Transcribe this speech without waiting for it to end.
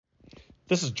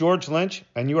This is George Lynch,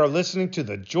 and you are listening to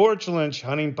the George Lynch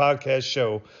Hunting Podcast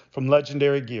Show from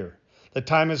Legendary Gear. The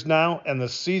time is now, and the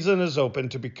season is open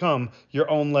to become your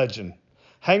own legend.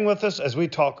 Hang with us as we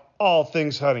talk all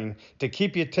things hunting to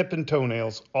keep you tipping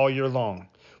toenails all year long.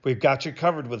 We've got you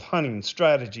covered with hunting,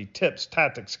 strategy, tips,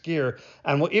 tactics, gear,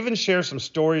 and we'll even share some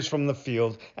stories from the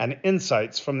field and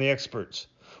insights from the experts.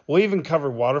 We'll even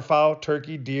cover waterfowl,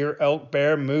 turkey, deer, elk,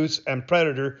 bear, moose, and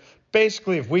predator.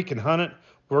 Basically, if we can hunt it,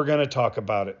 we're going to talk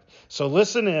about it. So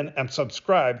listen in and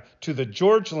subscribe to the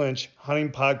George Lynch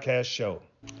Hunting Podcast Show.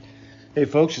 Hey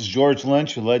folks, it's George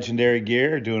Lynch with Legendary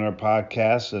Gear doing our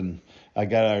podcast, and I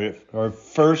got our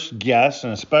first guest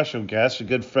and a special guest, a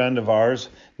good friend of ours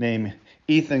named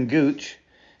Ethan Gooch.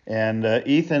 And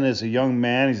Ethan is a young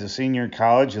man. He's a senior in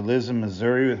college. He lives in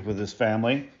Missouri with his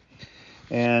family.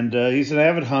 And he's an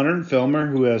avid hunter and filmer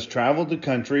who has traveled the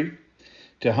country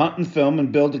to hunt and film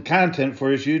and build the content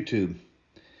for his YouTube.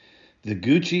 The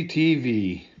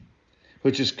GoochieTV,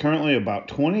 which is currently about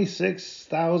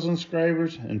 26,000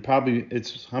 subscribers, and probably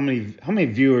it's how many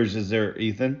viewers is there,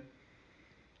 Ethan?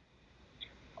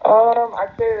 I'd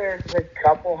say there's a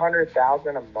couple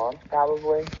 100,000 a month,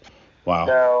 probably. Wow.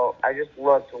 So I just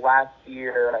looked last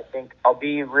year. I think I'll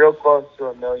be real close to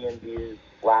 1 million views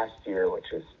last year,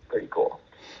 which is pretty cool.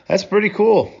 That's pretty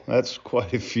cool. That's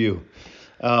quite a few.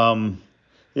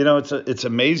 It's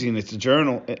amazing. It's a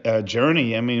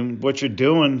journey. I mean, what you're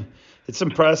doing, it's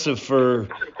impressive for,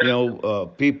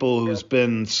 people who's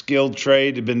been skilled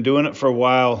trade, have been doing it for a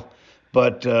while.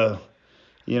 But,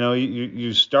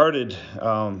 you started,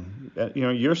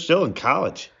 you're still in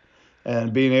college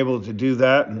and being able to do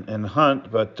that and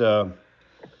hunt. But, I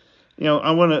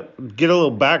want to get a little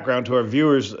background to our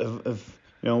viewers of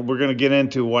we're going to get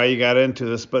into why you got into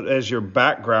this. But as your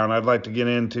background, I'd like to get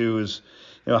into is,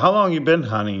 how long you been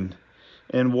hunting,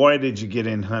 and why did you get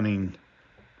in hunting?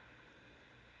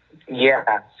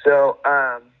 Yeah, so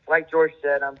like George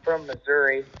said, I'm from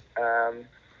Missouri.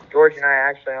 George and I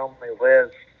actually only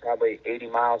live probably 80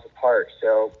 miles apart,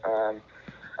 so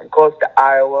I'm close to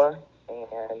Iowa,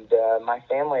 and my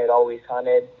family had always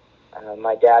hunted,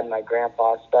 my dad and my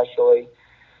grandpa especially,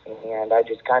 and I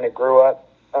just kind of grew up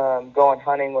going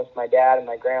hunting with my dad and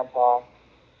my grandpa.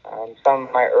 Some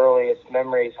of my earliest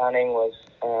memories hunting was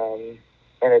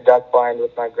in a duck blind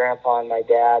with my grandpa and my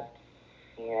dad,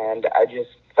 and I just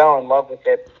fell in love with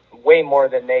it way more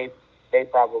than they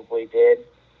probably did,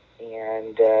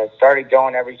 and started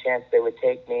going every chance they would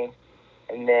take me.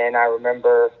 And then I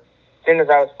remember as soon as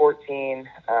I was 14,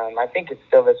 I think it's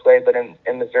still this way, but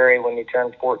in Missouri, when you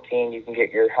turn 14, you can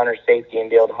get your hunter safety and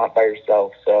be able to hunt by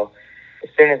yourself. So as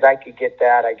soon as I could get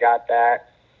that, I got that.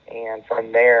 And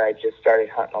from there, I just started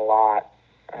hunting a lot.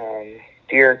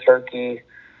 Deer, turkey,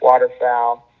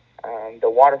 waterfowl. The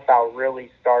waterfowl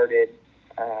really started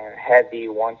heavy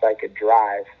once I could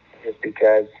drive, just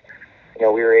because, we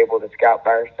were able to scout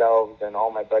by ourselves and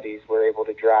all my buddies were able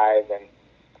to drive.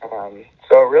 And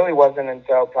so it really wasn't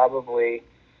until probably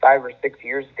 5 or 6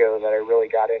 years ago that I really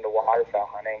got into waterfowl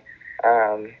hunting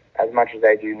as much as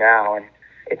I do now. And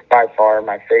it's by far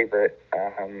my favorite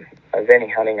of any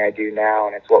hunting I do now,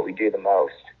 and it's what we do the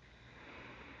most.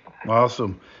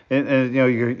 Awesome. And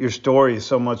your story is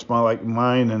so much more like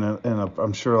mine, and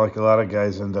I'm sure like a lot of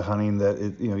guys into hunting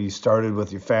that you started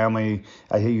with your family.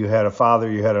 I hear you had a father,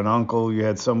 you had an uncle, you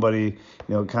had somebody,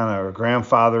 kind of a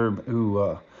grandfather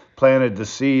who planted the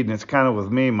seed, and it's kind of with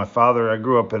me. My father, I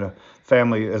grew up in a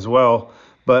family as well,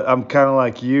 but I'm kind of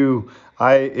like you.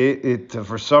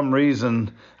 For some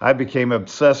reason, I became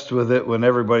obsessed with it when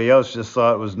everybody else just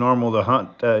thought it was normal to hunt.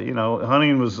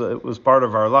 Hunting was part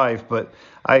of our life, but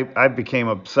I became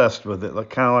obsessed with it,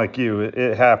 kind of like you.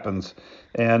 It happens,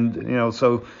 and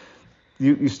so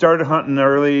you started hunting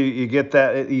early. You get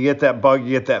that bug, you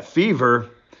get that fever.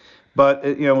 But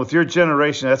with your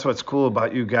generation, that's what's cool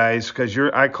about you guys, because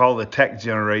I call the tech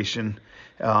generation.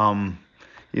 The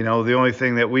only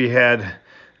thing that we had.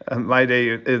 My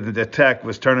day, the tech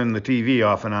was turning the TV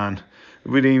off and on.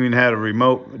 We didn't even have a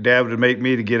remote. Dad would make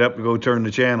me to get up to go turn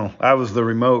the channel. I was the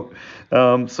remote.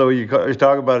 So you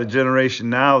talk about a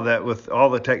generation now that with all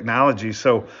the technology.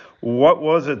 So what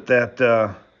was it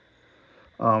that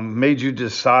made you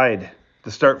decide to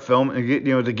start filming,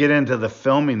 to get into the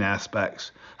filming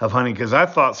aspects of hunting? Because I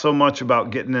thought so much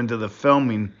about getting into the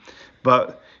filming,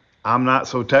 but I'm not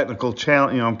so technical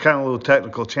I'm kind of a little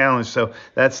technical challenged. So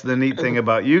that's the neat thing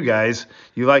about you guys.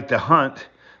 You like to hunt,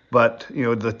 but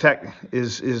the tech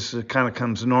is kind of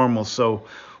comes normal. So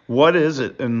what is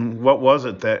it, and what was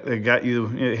it that got you?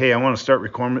 Hey, I want to start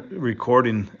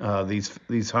recording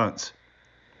these hunts.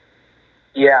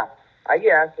 Yeah, I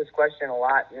get asked this question a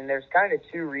lot, and there's kind of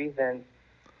two reasons.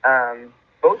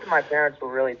 both of my parents were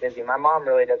really busy. My mom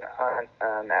really doesn't hunt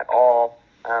at all.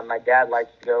 My dad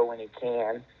likes to go when he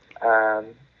can.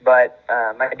 But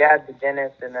my dad's a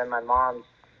dentist, and then my mom's,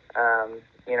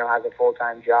 has a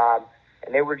full-time job.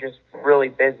 And they were just really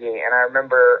busy. And I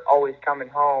remember always coming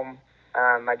home,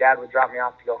 my dad would drop me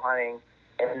off to go hunting,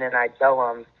 and then I'd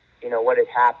tell him, what had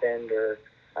happened, or,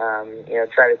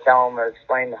 try to tell him or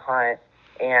explain the hunt.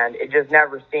 And it just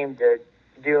never seemed to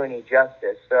do any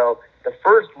justice. So the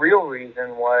first real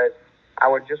reason was I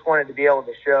would just wanted to be able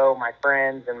to show my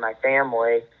friends and my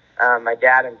family, my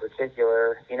dad in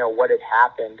particular, what had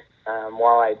happened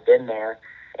while I'd been there.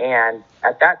 And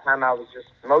at that time, I was just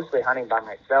mostly hunting by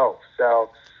myself. So,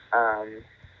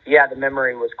 the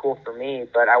memory was cool for me,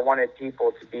 but I wanted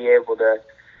people to be able to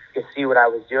see what I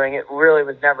was doing. It really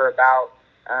was never about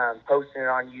posting it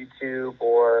on YouTube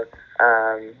or,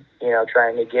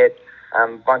 trying to get a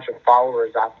bunch of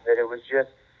followers off of it. It was just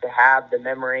to have the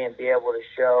memory and be able to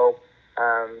show,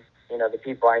 the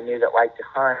people I knew that liked to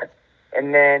hunt.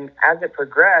 And then as it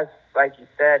progressed, like you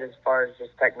said, as far as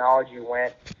just technology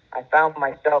went, I found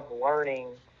myself learning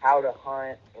how to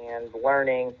hunt and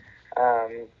learning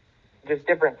just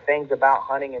different things about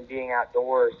hunting and being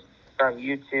outdoors from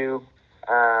YouTube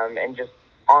and just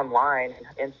online,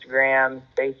 Instagram,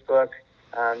 Facebook,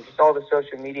 just all the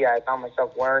social media. I found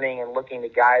myself learning and looking to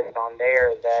guys on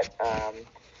there that,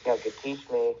 could teach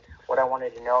me what I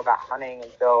wanted to know about hunting.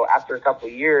 And so after a couple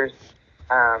of years,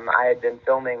 I had been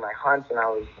filming my hunts, and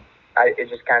it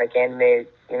just kind of came to me,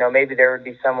 maybe there would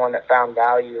be someone that found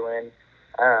value in,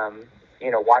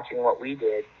 watching what we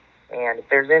did. And if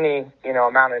there's any,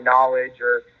 amount of knowledge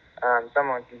or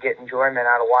someone can get enjoyment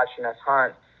out of watching us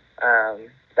hunt,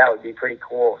 that would be pretty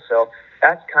cool. So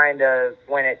that's kind of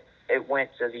when it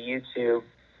went to the YouTube,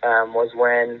 was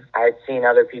when I had seen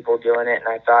other people doing it, and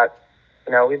I thought,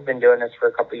 we've been doing this for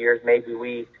a couple of years. Maybe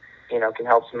we, can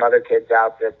help some other kids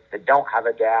out that don't have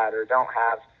a dad or don't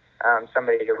have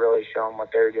somebody to really show them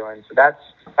what they're doing. So that's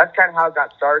kind of how it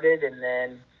got started, and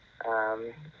then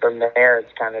from there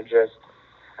it's kind of just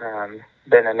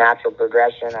been a natural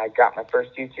progression. I got my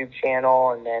first YouTube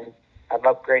channel, and then I've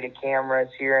upgraded cameras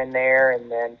here and there,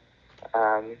 and then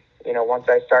once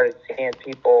I started seeing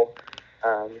people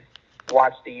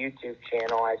watch the YouTube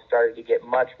channel, I started to get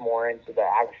much more into the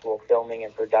actual filming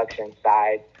and production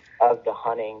side of the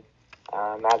hunting,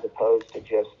 as opposed to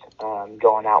just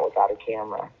going out without a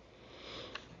camera.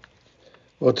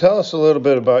 Well, tell us a little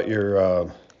bit about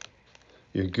your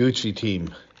Gucci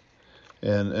team,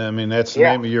 and I mean that's the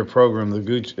name of your program, the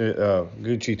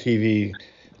GoochieTV.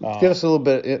 Give us a little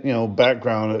bit,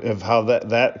 background of how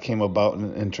that came about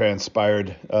and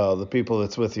transpired. The people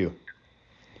that's with you.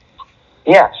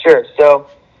 Yeah, sure. So,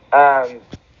 for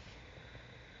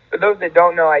those that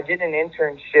don't know, I did an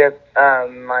internship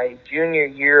my junior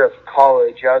year of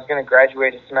college. I was going to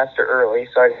graduate a semester early,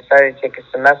 so I decided to take a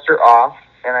semester off,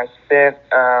 and I spent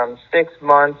 6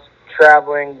 months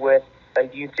traveling with a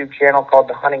YouTube channel called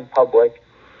The Hunting Public.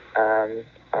 I'm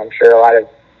sure a lot of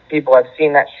people have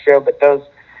seen that show, but those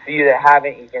of you that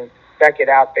haven't, you can check it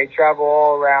out. They travel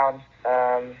all around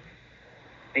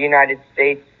the United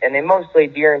States, and they mostly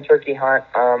deer and turkey hunt,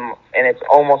 and it's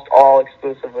almost all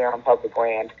exclusively on public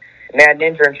land. And they had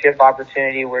an internship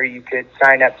opportunity where you could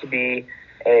sign up to be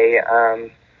a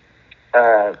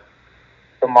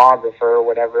filmographer or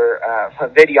whatever, a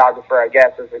videographer, I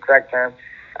guess is the correct term.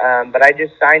 But I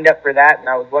just signed up for that, and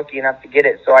I was lucky enough to get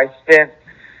it. So I spent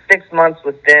 6 months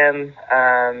with them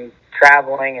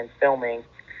traveling and filming,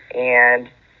 and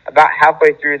about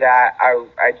halfway through that,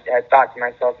 I thought to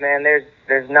myself, man,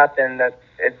 there's nothing that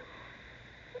is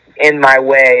in my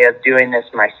way of doing this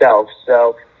myself.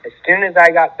 So as soon as I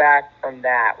got back from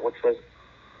that, which was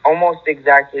almost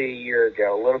exactly a year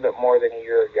ago, a little bit more than a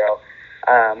year ago,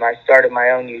 I started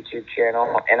my own YouTube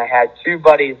channel, and I had 2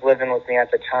 buddies living with me at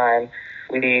the time.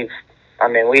 We've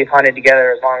hunted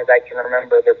together as long as I can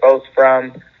remember. They're both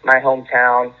from my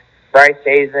hometown, Bryce,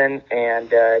 Hazen, and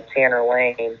Tanner,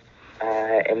 Lain.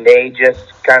 And they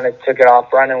just kind of took it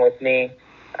off running with me.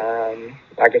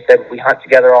 Like I said, we hunt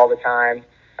together all the time.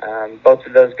 Both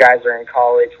of those guys are in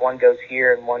college. One goes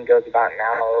here and one goes about an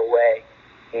hour away.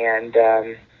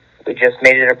 And we just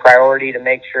made it a priority to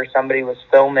make sure somebody was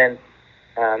filming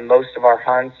most of our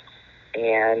hunts.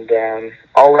 And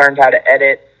all learned how to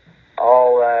edit.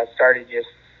 All started just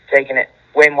taking it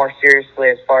way more seriously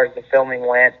as far as the filming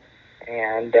went.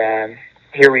 And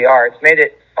here we are. It's made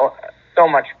it so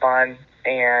much fun,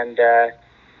 and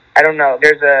I don't know,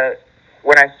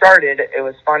 when I started, it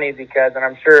was funny because, and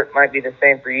I'm sure it might be the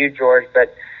same for you, George,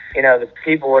 but, the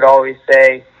people would always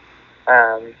say,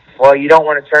 well, you don't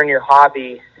want to turn your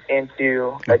hobby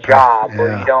into a job,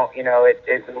 or you don't,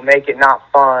 it will make it not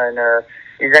fun, or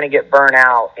you're going to get burnt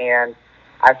out. And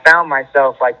I found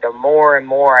myself, like, the more and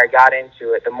more I got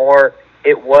into it, the more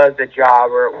it was a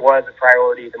job or it was a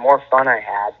priority, the more fun I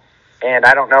had. And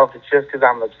I don't know if it's just because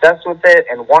I'm obsessed with it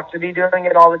and want to be doing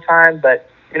it all the time, but,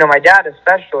 my dad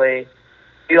especially,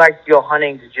 he likes to go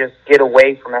hunting to just get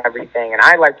away from everything, and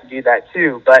I like to do that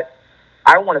too, but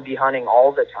I want to be hunting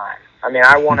all the time. I mean,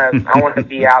 I want to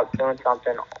be out doing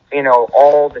something,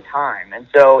 all the time. And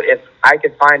so if I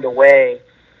could find a way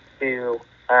to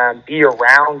be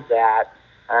around that,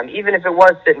 even if it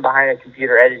was sitting behind a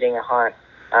computer editing a hunt,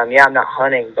 I'm not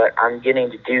hunting, but I'm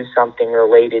getting to do something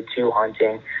related to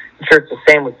hunting. I'm sure it's the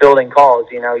same with building calls.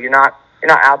 You're not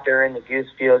out there in the goose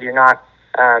field. You're not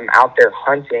out there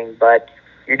hunting, but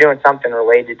you're doing something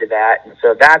related to that. And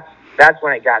so that's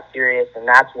when it got serious, and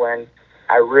that's when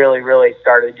I really, really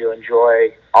started to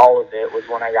enjoy all of it, was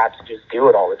when I got to just do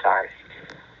it all the time.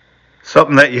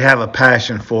 Something that you have a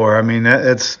passion for. I mean,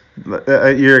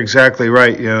 you're exactly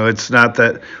right. It's not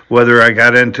that whether I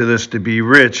got into this to be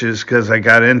rich is because I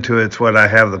got into it. It's what I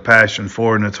have the passion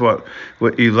for, and it's what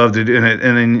you love to do. And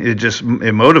then it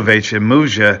motivates you,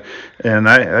 moves you. And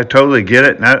I totally get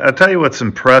it. And I'll tell you what's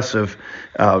impressive,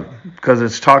 because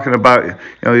it's talking about,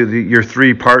 your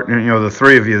three partners, the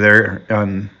three of you there.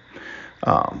 And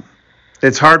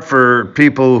it's hard for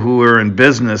people who are in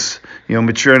business,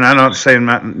 mature, and I'm not saying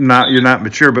you're not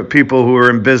mature, but people who are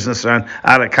in business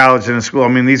out of college and in school. I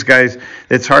mean, these guys,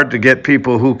 it's hard to get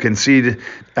people who can see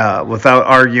without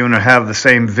arguing or have the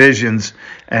same visions.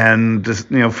 And just,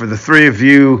 for the three of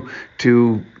you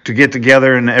to get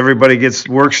together and everybody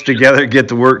works together, get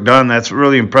the work done, that's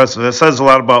really impressive. That says a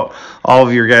lot about all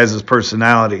of your guys'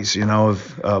 personalities,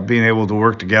 of being able to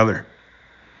work together.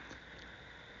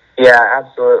 Yeah,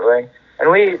 absolutely. And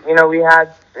we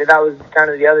had, that was kind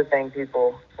of the other thing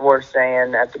people were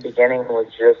saying at the beginning, was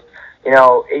just,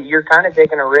 you're kind of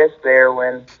taking a risk there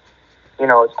when,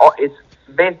 it's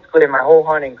basically my whole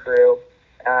hunting crew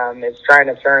is trying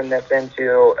to turn this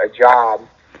into a job.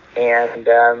 And,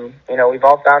 we've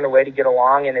all found a way to get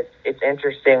along, and it's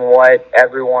interesting what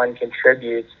everyone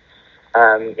contributes.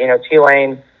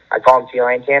 Lain, I call him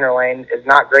Lain, Tanner Lain, is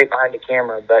not great behind the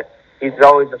camera, but he's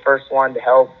always the first one to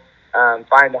help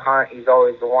find the hunt. He's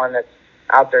always the one that's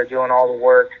out there doing all the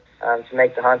work to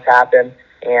make the hunts happen.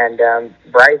 And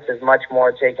Bryce is much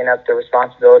more taking up the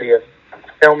responsibility of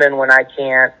filming when I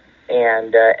can't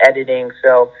and editing.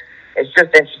 So it's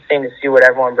just interesting to see what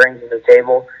everyone brings to the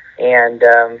table. And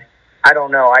I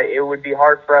don't know. It would be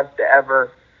hard for us to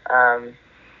ever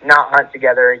not hunt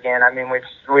together again. I mean,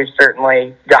 we've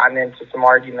certainly gotten into some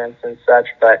arguments and such,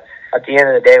 but at the end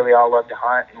of the day, we all love to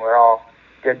hunt, and we're all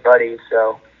good buddies.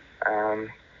 So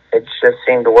it just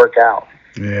seemed to work out.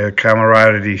 Yeah,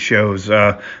 camaraderie shows.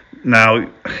 Now,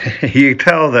 you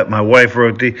tell that my wife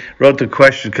wrote the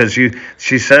question because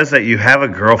she says that you have a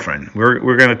girlfriend.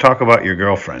 We're going to talk about your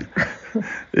girlfriend. What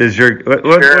is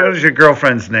your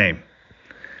girlfriend's name?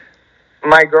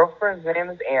 My girlfriend's name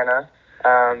is Anna.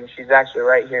 She's actually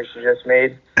right here. She just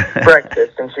made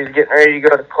breakfast, and she's getting ready to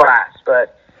go to class.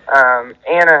 But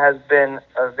Anna has been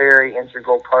a very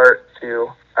integral part to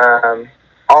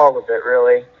all of it,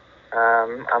 really.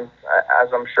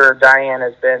 As I'm sure Diane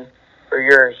has been for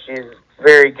yours, she's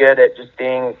very good at just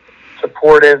being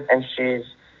supportive, and she's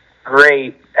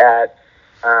great at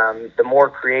the more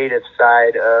creative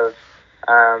side of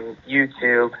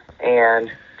YouTube and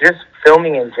just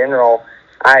filming in general.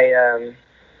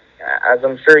 As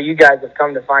I'm sure you guys have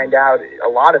come to find out, a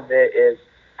lot of it is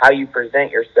how you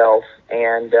present yourself,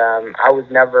 and I was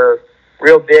never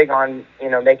real big on,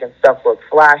 making stuff look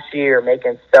flashy or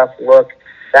making stuff look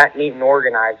that neat and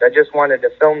organized. I just wanted to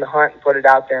film the hunt and put it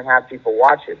out there and have people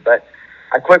watch it. But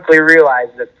I quickly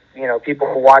realized that,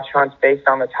 people watch hunts based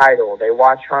on the title. They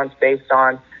watch hunts based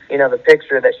on, the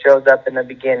picture that shows up in the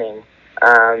beginning.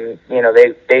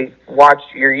 They watch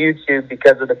your YouTube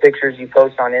because of the pictures you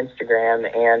post on Instagram.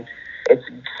 And it's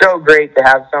so great to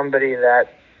have somebody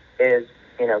that is,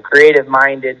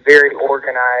 creative-minded, very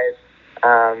organized,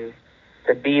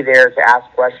 to be there to ask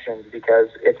questions, because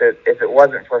if it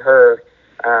wasn't for her,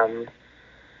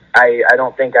 I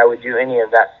don't think I would do any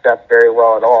of that stuff very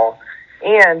well at all.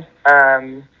 And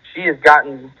she has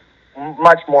gotten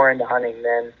much more into hunting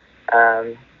than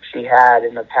she had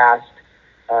in the past.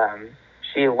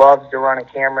 She loves to run a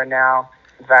camera now.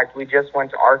 In fact, we just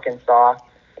went to Arkansas,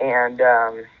 and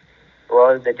it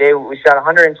was the day we shot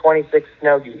 126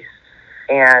 snow geese.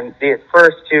 And the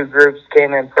first two groups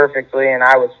came in perfectly, and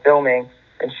I was filming,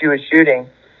 and she was shooting.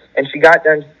 And she got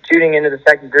done shooting into the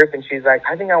second group, and she's like,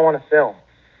 I think I want to film.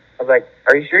 I was like,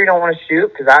 are you sure you don't want to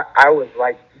shoot? Because I was,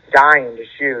 dying to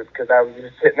shoot because I was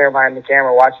just sitting there behind the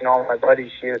camera watching all my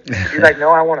buddies shoot. She's like, no,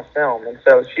 I want to film. And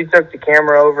so she took the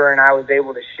camera over and I was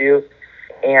able to shoot.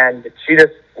 And she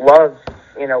just loves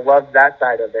that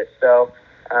side of it. So,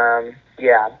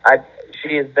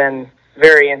 she has been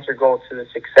very integral to the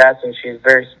success, and she's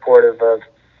very supportive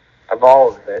of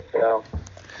all of it. So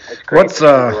it's great to be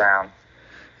around.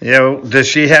 Yeah, does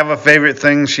she have a favorite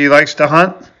thing she likes to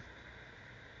hunt?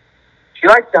 She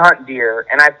likes to hunt deer,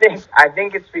 and I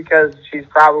think it's because she's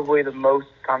probably the most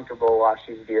comfortable while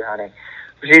she's deer hunting.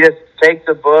 She just takes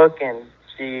a book, and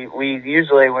we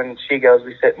usually, when she goes,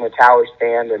 we sit in the tower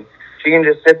stand, and she can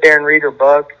just sit there and read her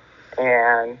book,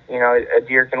 and a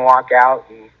deer can walk out,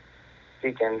 and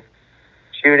she can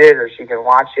shoot it or she can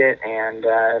watch it, and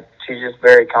she's just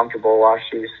very comfortable while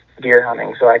she's deer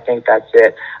hunting. So I think that's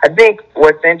it. I think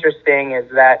what's interesting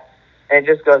is that, and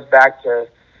it just goes back to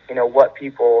what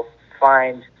people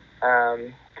find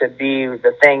to be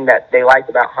the thing that they like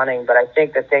about hunting. But I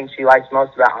think the thing she likes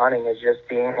most about hunting is just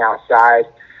being outside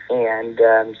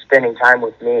and spending time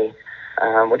with me,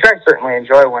 which I certainly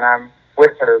enjoy when I'm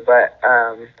with her. But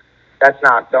that's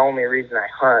not the only reason I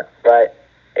hunt. But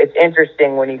it's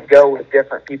interesting when you go with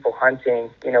different people hunting,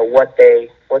 what they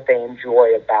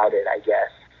enjoy about it, I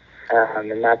guess.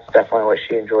 And that's definitely what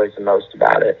she enjoys the most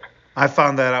about it. I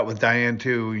found that out with Diane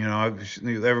too.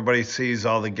 Everybody sees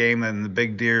all the game and the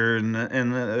big deer and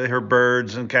her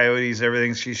birds and coyotes,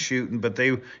 everything she's shooting. But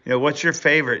they, what's your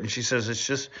favorite? And she says it's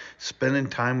just spending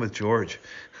time with George.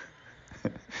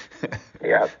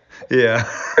 Yeah. Yeah.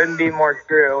 Couldn't be more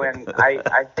true. And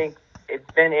I think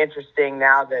it's been interesting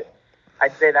now that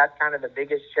I'd say that's kind of the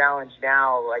biggest challenge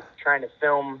now, like trying to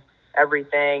film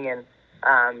everything and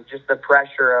just the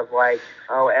pressure of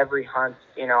every hunt,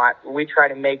 we try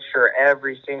to make sure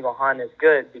every single hunt is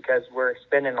good because we're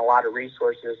expending a lot of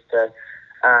resources to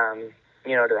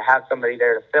have somebody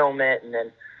there to film it and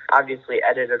then obviously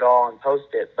edit it all and post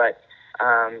it. But,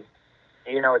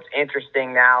 it's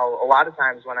interesting now. A lot of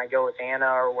times when I go with Anna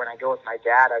or when I go with my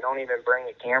dad, I don't even bring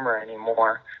a camera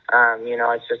anymore.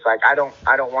 It's just like, I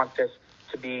don't want this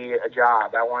to be a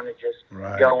job. I want to just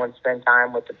go and spend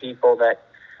time with the people that,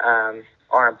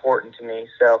 are important to me.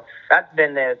 So that's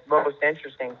been the most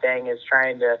interesting thing is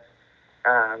trying to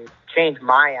change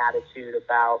my attitude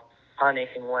about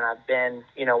hunting when I've been,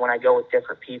 when I go with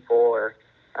different people or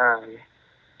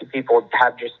people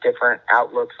have just different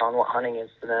outlooks on what hunting is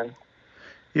to them.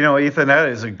 Ethan, that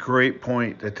is a great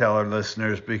point to tell our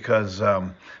listeners because,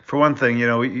 for one thing,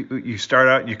 you start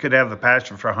out, you could have the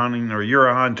passion for hunting or you're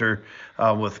a hunter.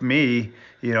 With me,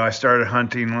 I started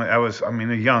hunting.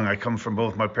 Young. I come from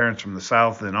both my parents from the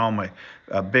South and all my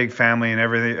big family and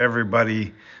everything.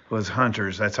 Everybody was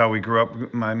hunters. That's how we grew up.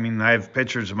 I have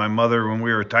pictures of my mother when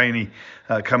we were tiny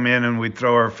come in and we'd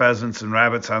throw our pheasants and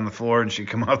rabbits on the floor and she'd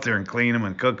come out there and clean them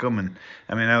and cook them. And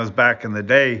that was back in the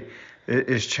day.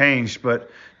 It's changed, but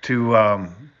I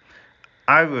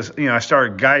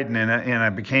started guiding and I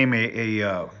became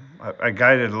I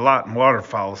guided a lot in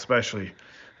waterfowl especially,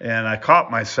 and I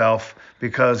caught myself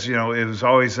because it was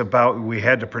always about we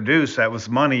had to produce. That was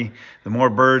money. The more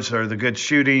birds are the good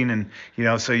shooting, and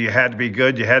so you had to be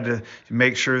good. You had to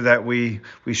make sure that we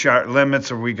shot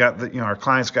limits or we got our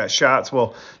clients got shots.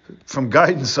 Well, from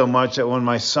guiding so much that when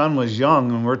my son was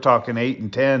young, and we're talking 8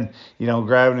 and 10,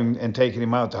 grabbing him and taking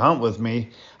him out to hunt with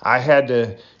me, I had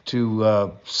to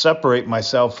separate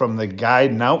myself from the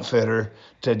guide and outfitter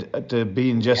to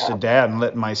being just a dad and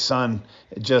letting my son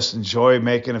just enjoy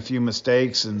making a few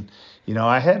mistakes. And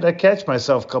I had to catch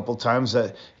myself a couple times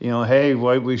that hey,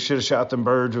 we should have shot them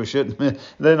birds, we shouldn't.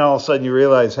 Then all of a sudden you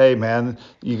realize, hey man,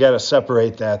 you got to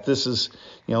separate that. This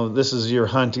is your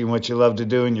hunting, what you love to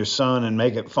do, and your son, and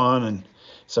make it fun. And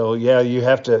so you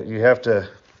have to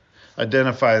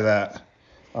identify that.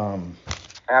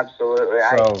 Absolutely.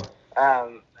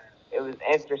 It was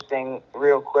interesting.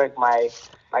 Real quick, my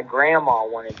grandma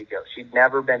wanted to go. She'd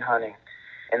never been hunting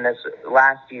in this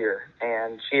last year,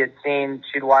 and she'd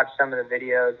watched some of the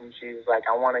videos, and she was like,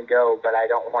 "I want to go, but I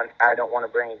don't want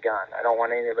to bring a gun. I don't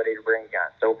want anybody to bring a gun."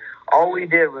 So all we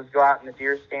did was go out in the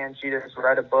deer stand. She just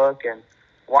read a book and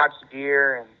watched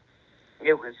deer, and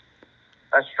it was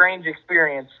a strange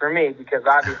experience for me because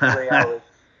obviously I was.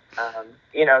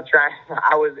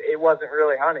 It wasn't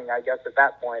really hunting, I guess, at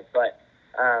that point. But,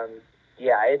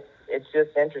 it's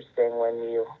just interesting when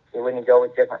you go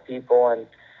with different people and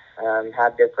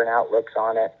have different outlooks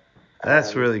on it.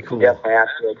 That's really cool. You definitely have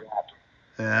to adapt.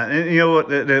 Yeah,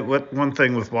 and what one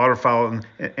thing with waterfowl and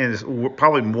is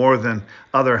probably more than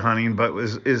other hunting, but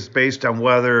is based on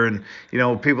weather. And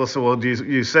people say, well, do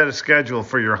you set a schedule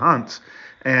for your hunts?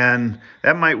 And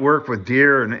that might work with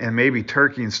deer and maybe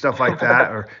turkey and stuff like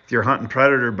that, or if you're hunting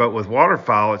predator. But with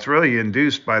waterfowl, it's really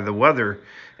induced by the weather.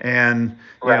 And,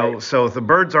 so if the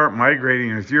birds aren't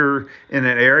migrating, if you're in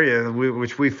an area,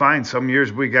 which we find some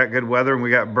years we got good weather and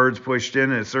we got birds pushed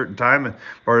in at a certain time,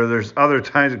 or there's other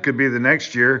times it could be the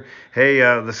next year, hey,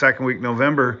 the second week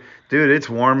November, dude, it's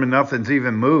warm and nothing's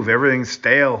even moved. Everything's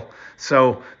stale.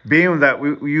 So being that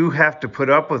you have to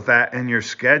put up with that in your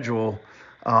schedule,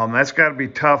 that's got to be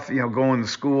tough, going to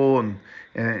school and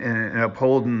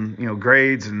upholding,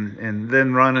 grades and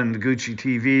then running the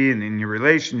GoochieTV and in your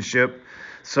relationship.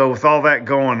 So with all that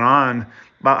going on,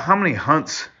 about how many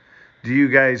hunts do you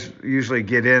guys usually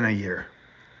get in a year?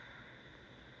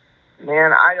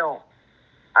 Man,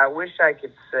 I wish I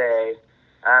could say.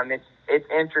 It's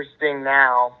interesting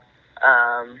now.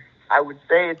 I would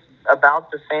say it's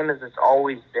about the same as it's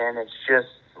always been. It's just,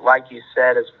 like you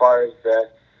said, as far as the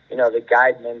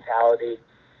guide mentality.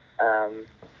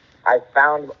 I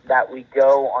found that we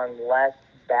go on less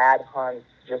bad hunts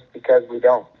just because we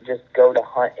don't just go to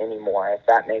hunt anymore, if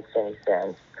that makes any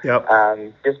sense. Yep.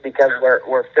 Just because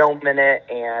we're filming it,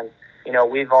 and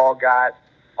we've all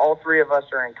three of us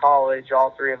are in college, all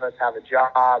three of us have a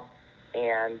job,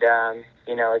 and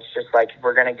it's just like, if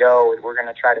we're gonna go, we're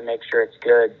gonna try to make sure it's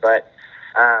good. But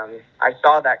I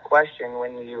saw that question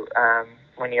when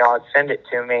y'all had sent it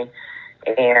to me,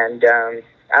 and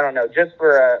I don't know, just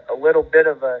for a little bit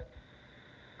of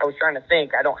I was trying to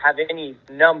think. I don't have any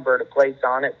number to place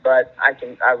on it, but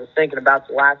I was thinking about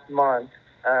the last month.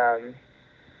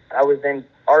 I was in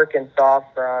Arkansas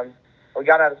we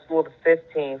got out of school the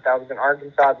 15th. I was in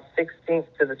Arkansas the 16th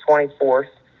to the 24th.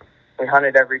 We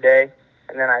hunted every day.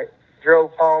 And then I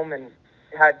drove home and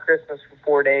had Christmas for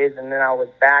 4 days. And then I was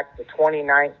back the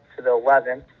 29th to the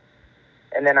 11th.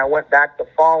 And then I went back the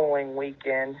following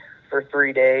weekend for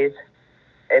 3 days.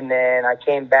 And then I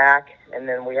came back, and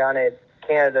then we hunted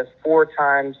Canada's 4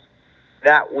 times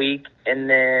that week, and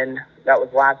then that was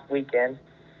last weekend.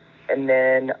 And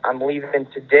then I'm leaving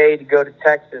today to go to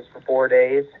Texas for 4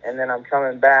 days, and then I'm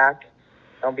coming back.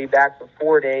 I'll be back for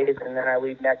 4 days, and then I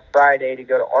leave next Friday to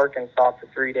go to Arkansas for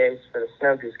 3 days for the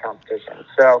snow goose competition.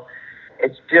 So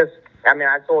it's just,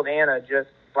 I told Anna just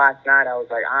last night, I was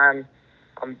like,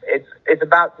 it's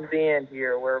about to the end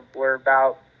here. We're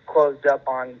about closed up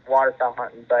on waterfowl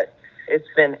hunting, but it's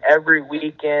been every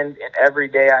weekend and every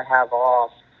day I have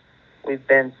off, we've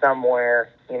been somewhere,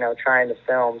 trying to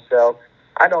film. So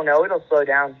I don't know, it'll slow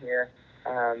down here,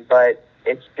 but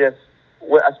it's just,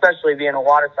 especially being a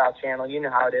waterfowl channel, you know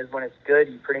how it is. When it's good,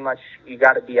 you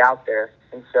got to be out there.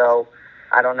 And so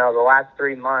I don't know, the last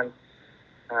 3 months,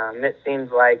 it seems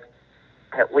like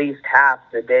at least half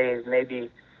the days, maybe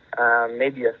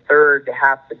a third to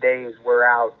half the days we're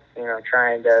out,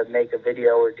 trying to make a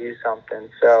video or do something.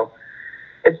 So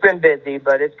it's been busy,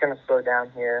 but it's going to slow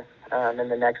down here in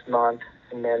the next month,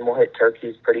 and then we'll hit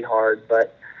turkeys pretty hard.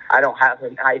 But I don't have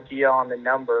an idea on the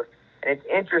number. And it's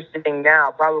interesting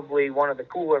now, probably one of the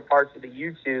cooler parts of the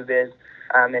YouTube is,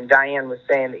 and Diane was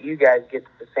saying that you guys get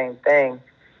the same thing,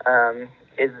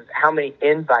 is how many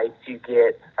invites you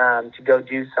get to go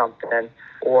do something,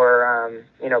 or,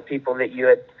 people that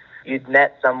you'd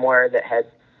met somewhere that had,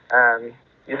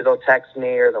 either they'll text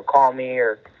me or they'll call me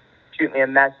or shoot me a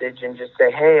message and just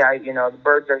say, hey, the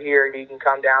birds are here. You can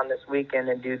come down this weekend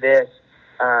and do this.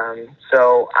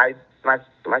 So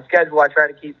my schedule, I try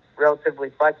to keep relatively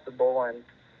flexible, and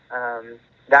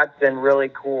that's been really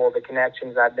cool. The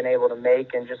connections I've been able to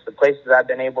make and just the places I've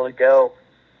been able to go.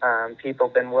 People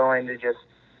have been willing to just,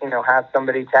 have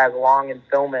somebody tag along and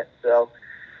film it. So,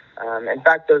 in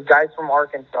fact, those guys from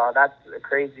Arkansas, that's a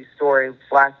crazy story.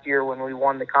 Last year when we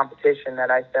won the competition that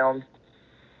I filmed,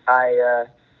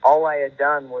 all I had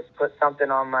done was put something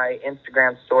on my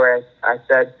Instagram story. I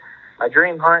said, my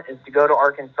dream hunt is to go to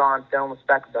Arkansas and film a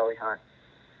specklebelly hunt.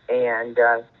 And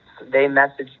they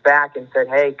messaged back and said,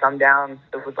 hey, come down.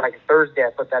 It was like a Thursday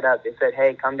I put that up. They said,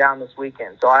 hey, come down this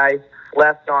weekend. So I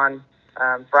left on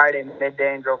Friday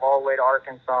midday and drove all the way to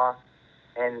Arkansas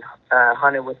and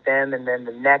hunted with them. And then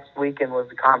the next weekend was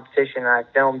the competition, and I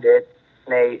filmed it.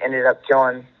 And they ended up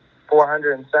killing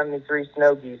 473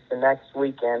 snow geese the next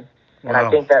weekend. And Wow.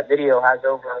 I think that video has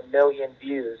over 1 million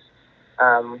views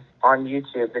on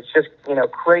YouTube. It's just,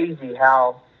 crazy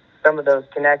how some of those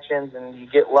connections, and you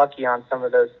get lucky on some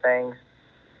of those things.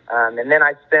 And then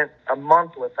I spent a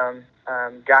month with them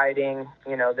guiding,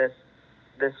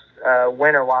 this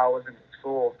winter while I was in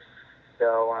school.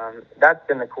 So that's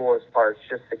been the coolest part. It's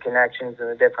just the connections and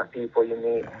the different people you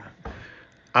meet.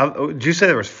 Did you say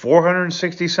there was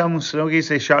 460 some snow geese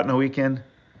they shot in a weekend?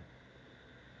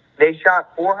 They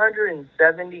shot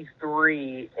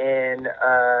 473 in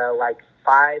like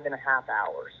 5.5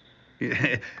 hours.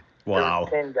 Wow.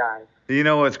 10 guys. You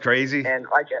know what's crazy? And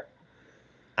like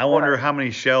I wonder how many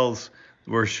shells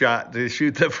were shot to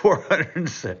shoot the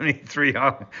 473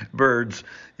 birds.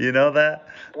 You know that?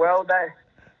 Well,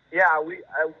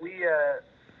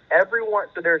 everyone.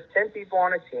 So there's 10 people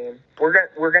on a team.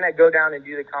 We're gonna go down and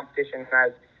do the competition.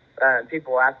 As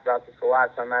people ask about this a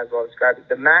lot, so I might as well describe it.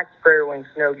 The Mack Prairie Wing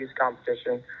Snow Goose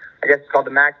competition. I guess it's called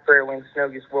the Mack Prairie Wing Snow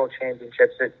Goose World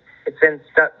Championships. It's in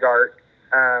Stuttgart.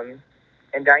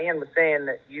 And Diane was saying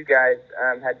that you guys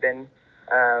had been,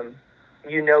 some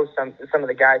of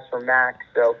the guys from Mack.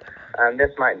 So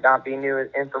this might not be new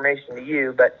information to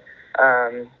you, but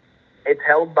it's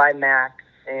held by Mack,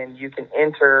 and you can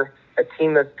enter a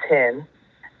team of 10,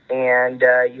 and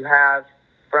you have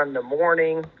from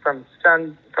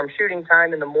shooting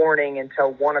time in the morning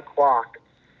until 1 o'clock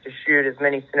to shoot as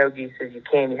many snow geese as you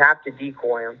can. You have to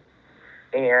decoy them.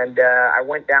 And I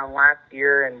went down last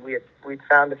year, and we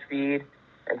found a feed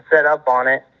and set up on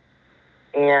it.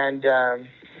 And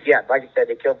like I said,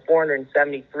 they killed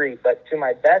 473. But to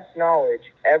my best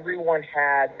knowledge, everyone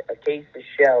had a case of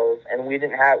shells, and we had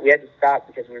to stop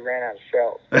because we ran out of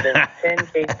shells. So there's 10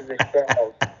 cases of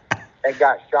shells that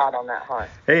got shot on that hunt.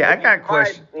 Hey, I got a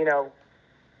question.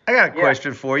 I got a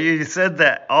question for you. You said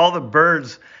that all the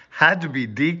birds had to be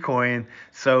decoying.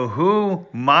 So who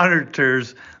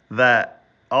monitors that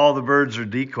all the birds are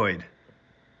decoyed?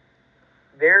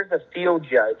 There's a field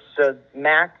judge. So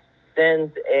Mack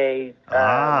sends a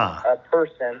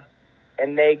person,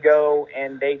 and they go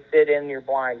and they sit in your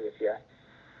blind with you.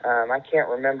 I can't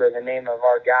remember the name of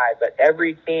our guy, but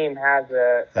every team has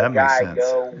a guy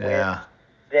go with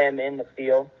them in the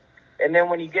field. And then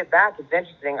when you get back, it's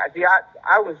interesting. I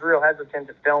was real hesitant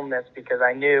to film this because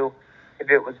I knew if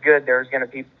it was good, there was going to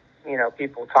be,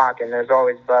 people talking. There's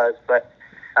always buzz. But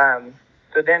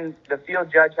so then the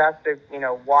field judge has to,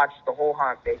 watch the whole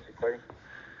hunt basically.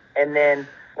 And then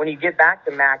when you get back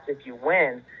to Max, if you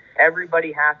win,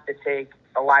 everybody has to take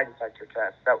a lie detector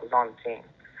test that was on the team.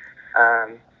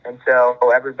 And so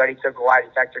everybody took a lie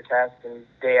detector test, and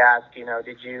they asked,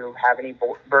 did you have any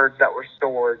birds that were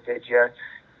stored? Did you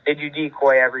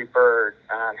decoy every bird?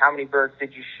 How many birds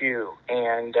did you shoot?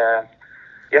 And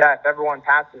if everyone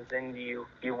passes, then you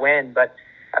win. But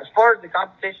as far as the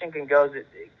competition goes,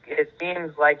 it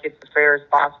seems like it's as fair as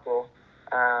possible.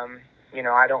 I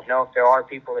don't know if there are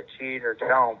people that cheat or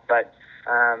don't, but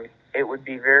it would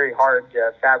be very hard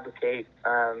to fabricate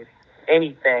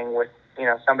anything with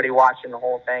somebody watching the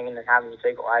whole thing and then having to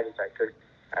take a lie detector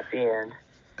at the end.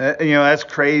 That's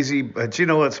crazy, but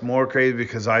what's more crazy,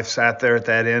 because I've sat there at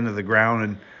that end of the ground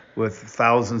and with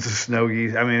thousands of snow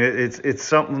geese. I mean, it's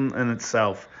something in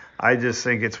itself. I just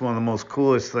think it's one of the most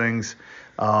coolest things.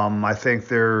 I think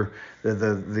they're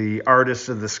the artists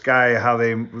of the sky, how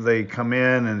they come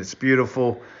in, and it's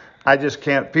beautiful.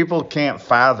 People can't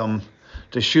fathom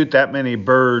to shoot that many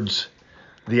birds,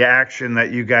 the action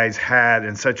that you guys had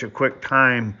in such a quick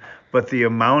time, but the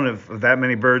amount of that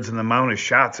many birds and the amount of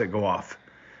shots that go off.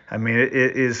 I mean,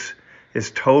 it's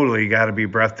totally got to be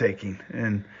breathtaking.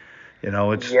 And,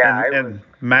 and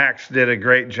Max did a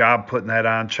great job putting that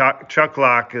on. Chuck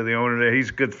Locke, the owner there,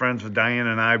 he's good friends with Diane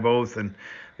and I both. And,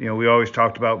 we always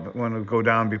talked about when we go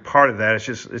down and be part of that.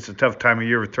 It's a tough time of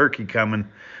year with turkey coming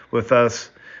with us.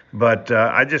 But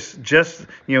I just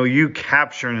you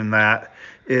capturing that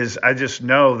is, I just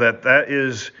know that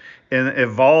is,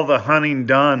 of all the hunting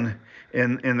done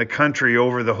in the country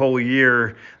over the whole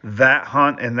year, that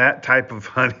hunt and that type of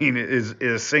hunting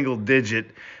is single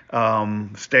digit,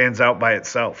 stands out by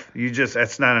itself.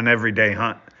 That's not an everyday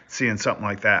hunt, seeing something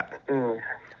like that.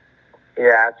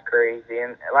 Yeah, it's crazy.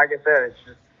 And like I said,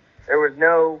 there was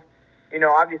no,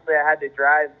 obviously I had to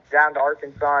drive down to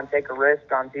Arkansas and take a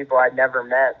risk on people I'd never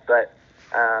met, but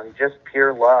just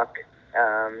pure luck,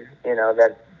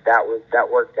 that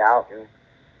worked out. And,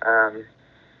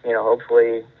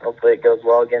 hopefully it goes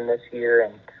well again this year.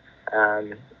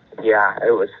 And,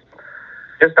 it was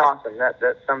just awesome that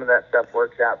some of that stuff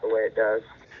works out the way it does.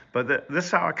 But this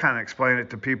is how I kind of explain it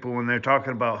to people when they're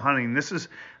talking about hunting. This is,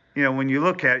 when you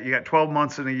look at it, you got 12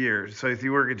 months in a year. So if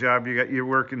you work a job, you're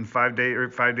working 5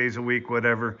 days a week,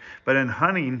 whatever. But in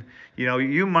hunting,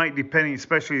 you might, depending,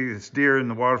 especially if it's deer in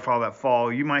the waterfowl that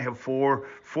fall, you might have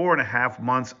 4.5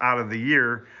 months out of the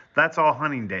year. That's all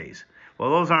hunting days. Well,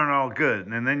 those aren't all good.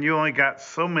 And then you only got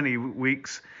so many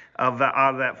weeks out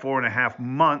of that 4.5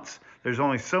 months. There's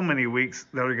only so many weeks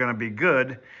that are going to be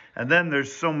good. And then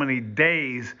there's so many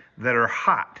days that are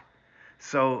hot.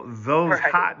 So those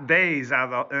hot days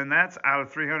and that's out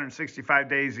of 365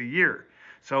 days a year.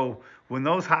 So when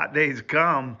those hot days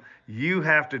come, you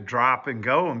have to drop and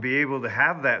go and be able to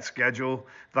have that schedule,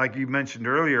 like you mentioned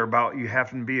earlier about you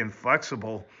having to be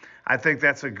inflexible. I think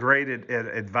that's a great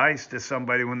advice to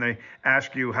somebody when they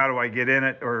ask you, how do I get in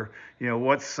it? Or,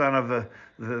 what's some of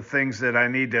the things that I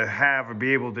need to have or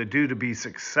be able to do to be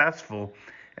successful?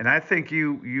 And I think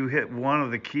you hit one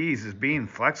of the keys is being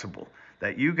flexible,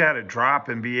 that you got to drop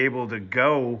and be able to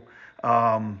go.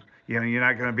 You're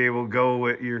not going to be able to go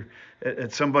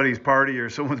at somebody's party or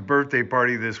someone's birthday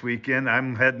party this weekend.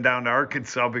 I'm heading down to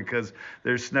Arkansas because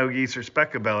there's snow geese or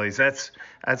specklebellies.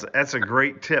 That's a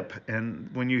great tip. And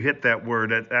when you hit that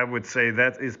word, I would say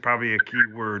that is probably a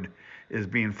key word, is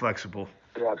being flexible.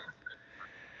 Yes,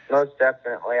 most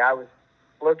definitely. I was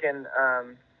looking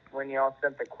when you all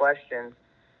sent the question.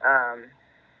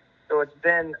 So it's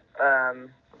been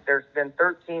there's been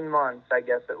 13 months, I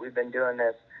guess, that we've been doing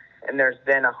this. And there's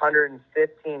been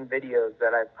 115 videos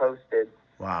that I've posted.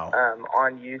 Wow.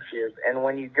 On YouTube. And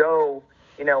when you go,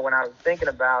 when I was thinking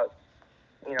about,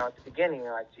 at the beginning,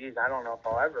 you're like, geez, I don't know if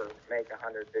I'll ever make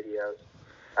 100 videos.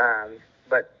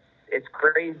 But it's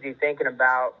crazy thinking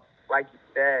about, like you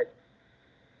said,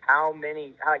 how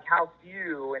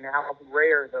few and how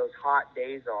rare those hot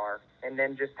days are. And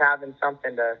then just having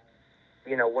something to,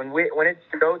 when it's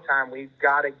go time, we've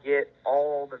got to get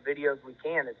all the videos we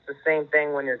can. It's the same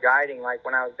thing when you're guiding, like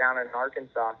when I was down in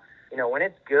Arkansas. When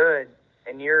it's good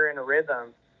and you're in a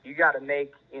rhythm, you got to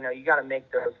make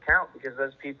those count, because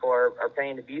those people are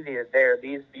paying to be there.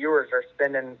 These viewers are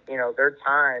spending, their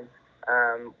time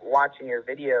watching your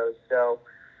videos. So,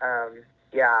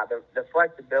 the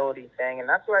flexibility thing, and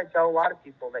that's what I tell a lot of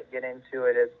people that get into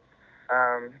it is,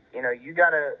 you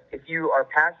gotta, if you are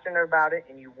passionate about it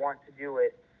and you want to do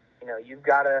it, you've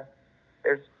gotta,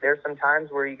 there's some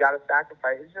times where you gotta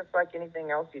sacrifice. It's just like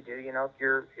anything else you do.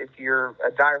 If you're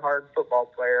a diehard football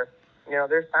player,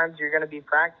 there's times you're going to be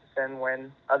practicing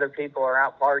when other people are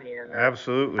out partying.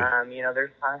 Absolutely.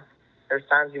 There's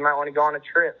times you might want to go on a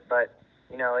trip, but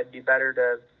it'd be better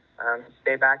to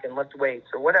stay back and lift weights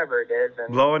or whatever it is.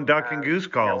 And blowing duck and goose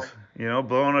calls.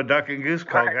 Blowing a duck and goose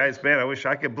call. Right. Guys, man, I wish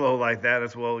I could blow like that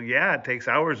as well. Yeah, it takes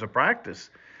hours of practice.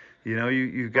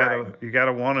 You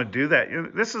gotta want to do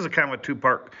that. This is a kind of a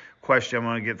two-part question I'm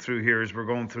going to get through here as we're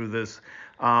going through this.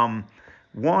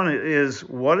 One is,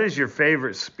 what is your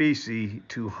favorite species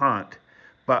to hunt?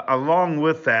 But along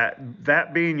with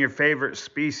that being your favorite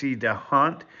species to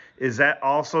hunt, is that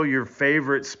also your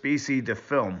favorite species to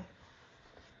film?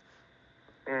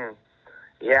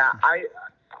 Yeah,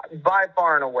 by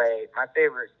far and away, my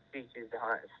favorite species to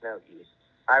hunt is snow geese.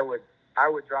 I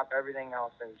would drop everything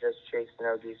else and just chase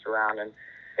snow geese around, and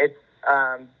it's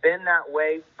been that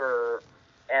way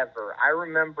forever. I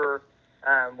remember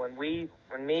when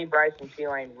me, Bryce, and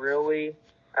Lain really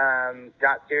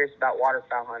got serious about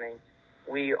waterfowl hunting.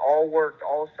 We all worked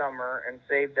all summer and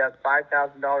saved up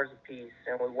 $5,000 a piece,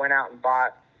 and we went out and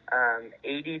bought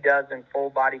 80 dozen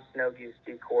full-body snow goose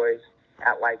decoys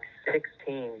at like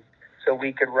 16, so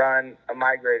we could run a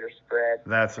migrator spread.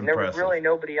 That's impressive. And there was really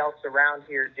nobody else around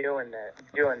here doing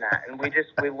that, and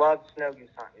we loved snow goose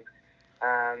hunting.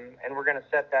 And we're going to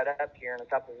set that up here in a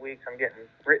couple of weeks.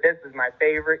 This is my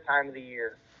favorite time of the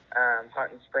year,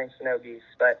 hunting spring snow geese.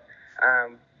 But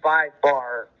by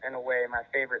far and away, my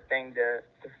favorite thing to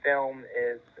film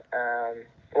is,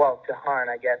 to hunt,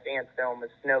 I guess, and film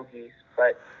is snow geese.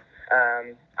 But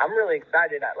I'm really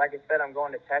excited. Like I said, I'm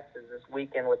going to Texas this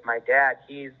weekend with my dad.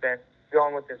 He's been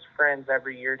going with his friends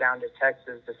every year down to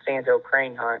Texas to Santo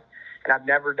crane hunt, and I've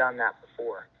never done that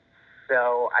before.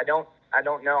 So I don't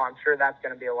know. I'm sure that's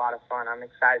going to be a lot of fun. I'm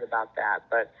excited about that.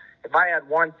 But if I had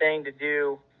one thing to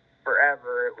do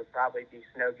forever, it would probably be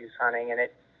snow goose hunting. And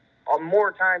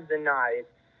more times than not, it's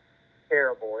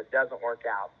terrible. It doesn't work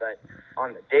out. But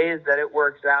on the days that it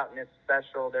works out and it's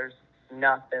special, there's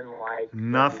nothing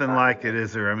like it,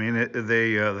 is there? I mean,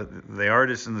 the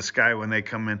artists in the sky when they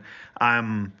come in.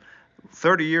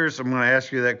 30 years, I'm going to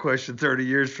ask you that question 30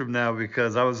 years from now,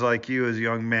 because I was like you as a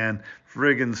young man,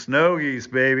 friggin' snow geese,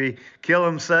 baby. Kill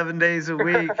them 7 days a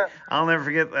week. I'll never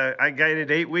forget, I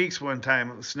guided 8 weeks one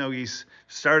time. Snow geese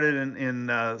started in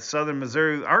southern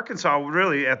Missouri. Arkansas,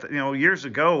 really, years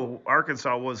ago,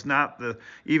 Arkansas was not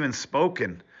even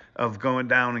spoken of going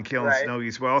down and killing snow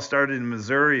geese. We all started in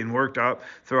Missouri and worked out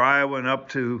through Iowa and up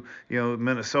to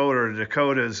Minnesota or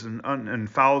Dakotas and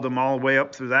followed them all the way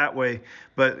up through that way.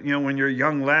 But when you're a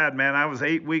young lad, man, I was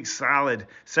 8 weeks solid,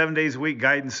 7 days a week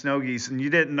guiding snow geese, and you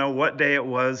didn't know what day it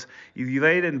was. You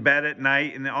laid in bed at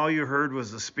night, and all you heard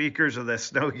was the speakers of the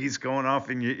snow geese going off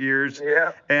in your ears.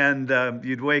 Yeah. And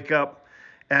you'd wake up.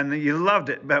 and you loved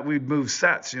it. But we'd move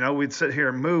sets, we'd sit here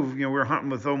and move. We were hunting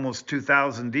with almost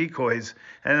 2,000 decoys,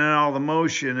 and then all the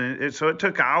motion, and so it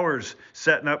took hours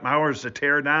setting up, hours to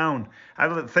tear down.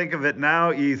 I think of it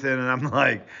now, Ethan, and I'm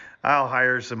like, I'll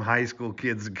hire some high school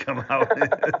kids to come out.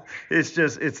 It's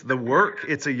the work.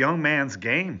 It's a young man's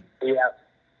game. Yeah,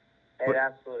 it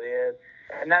absolutely is.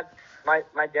 And that's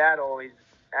my dad always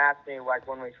asked me, like,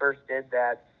 when we first did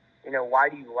that, why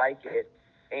do you like it?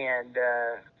 And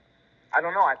I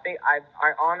don't know. I think I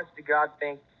honest to God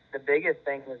think the biggest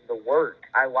thing is the work.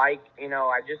 I like,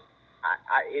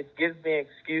 it gives me an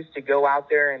excuse to go out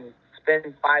there and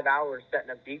spend 5 hours setting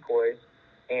up decoys,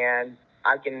 and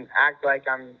I can act like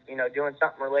I'm, doing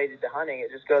something related to hunting.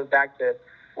 It just goes back to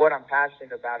what I'm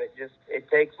passionate about. It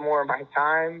takes more of my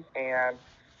time, and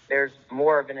there's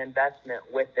more of an investment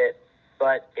with it.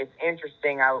 But it's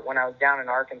interesting. When I was down in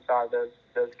Arkansas,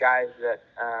 those guys that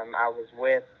I was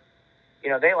with,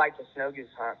 they like to snow goose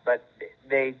hunt, but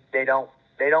they don't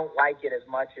like it as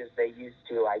much as they used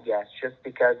to, I guess, just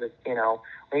because it's,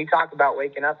 when you talk about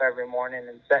waking up every morning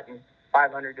and setting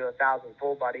 500 to 1,000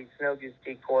 full body snow goose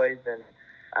decoys and,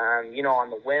 on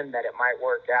the whim that it might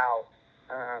work out,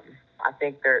 I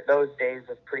think those days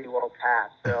have pretty well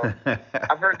passed. So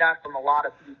I've heard that from a lot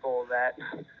of people that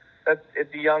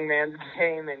it's a young man's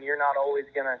game, and you're not always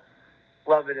going to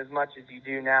love it as much as you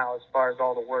do now as far as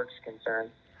all the work's concerned.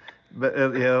 But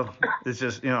it's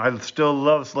just I still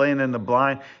love slaying in the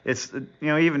blind. It's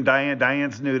even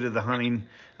Diane's new to the hunting,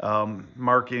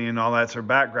 marketing and all that's her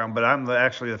background. But I'm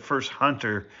actually the first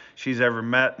hunter she's ever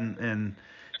met, and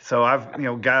so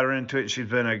I've got her into it. She's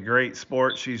been a great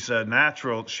sport. She's a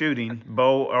natural shooting,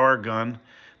 bow or gun.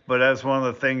 But that's one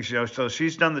of the things, so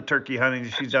she's done the turkey hunting,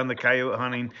 she's done the coyote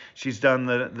hunting, she's done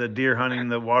the deer hunting,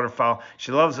 the waterfowl.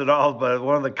 She loves it all, but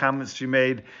one of the comments she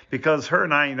made, because her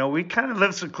and I, we kind of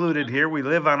live secluded here. We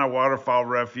live on a waterfowl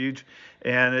refuge,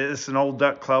 and it's an old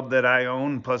duck club that I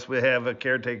own, plus we have a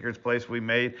caretaker's place we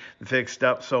made and fixed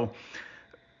up. So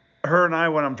her and I,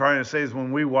 what I'm trying to say is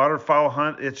when we waterfowl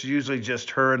hunt, it's usually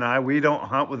just her and I. We don't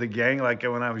hunt with a gang like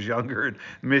when I was younger in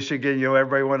Michigan.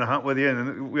 Everybody wanted to hunt with you,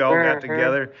 and we all got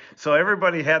together. So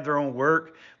everybody had their own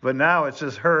work, but now it's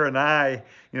just her and I,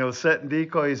 setting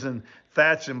decoys and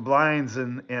thatching blinds,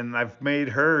 and I've made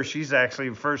her. She's actually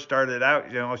first started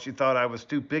out, she thought I was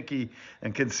too picky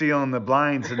and concealing the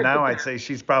blinds, and now I'd say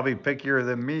she's probably pickier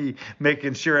than me,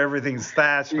 making sure everything's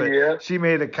thatched. But She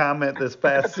made a comment this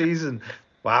past season.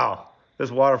 Wow, this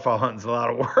waterfowl hunting's a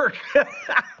lot of work.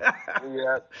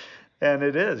 Yep. And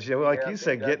it is. Like you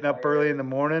said, getting up early in the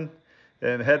morning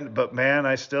and heading. But man,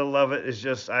 I still love it. It's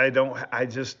just I don't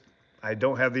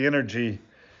have the energy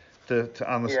to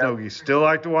on the snow geese. Still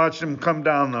like to watch them come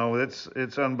down though.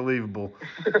 It's unbelievable.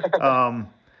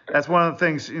 That's one of the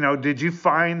things. Did you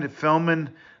find filming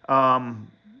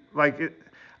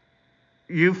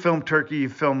you filmed turkey, you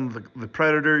filmed the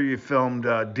predator, you filmed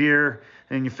deer,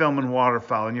 and you filming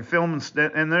waterfowl, and you filming,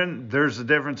 and then there's a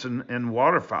difference in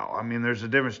waterfowl. I mean, there's a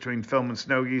difference between filming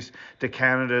snow geese to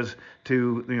Canada's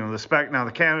to the spec. Now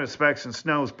the Canada specs and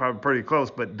snow is probably pretty close,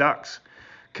 but ducks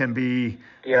can be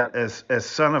as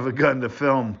son of a gun to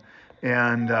film.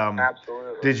 And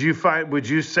absolutely. Would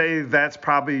you say that's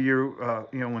probably your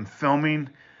when filming?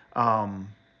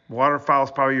 Waterfowl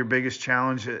is probably your biggest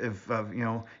challenge. If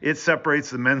it separates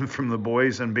the men from the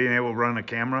boys and being able to run a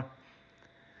camera.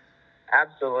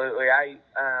 Absolutely. I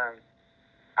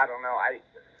don't know.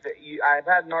 I've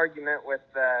had an argument with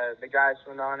the guys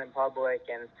from On in Public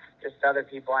and just other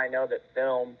people I know that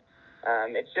film.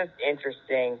 It's just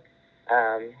interesting.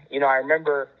 I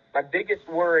remember my biggest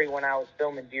worry when I was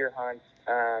filming deer hunts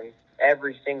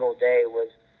every single day was,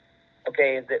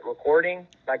 okay, is it recording?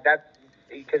 Like that's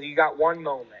because you got one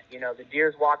moment. The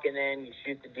deer's walking in, you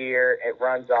shoot the deer, it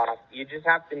runs off. You just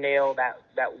have to nail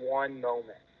that one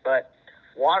moment. But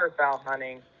waterfowl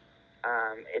hunting,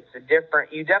 it's a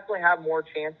different. You definitely have more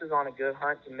chances on a good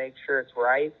hunt to make sure it's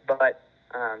right. But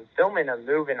filming a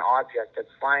moving object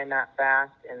that's flying that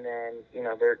fast, and then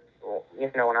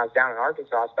when I was down in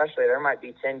Arkansas, especially, there might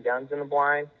be 10 guns in the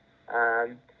blind,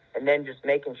 and then just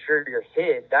making sure you're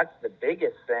hid. That's the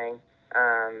biggest thing.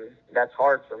 That's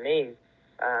hard for me.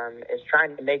 Is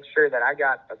trying to make sure that I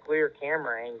got a clear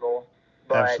camera angle,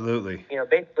 but absolutely,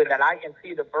 basically that I can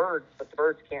see the birds, but the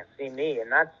birds can't see me,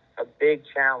 and that's a big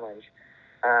challenge.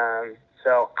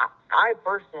 So I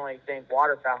personally think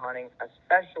waterfowl hunting,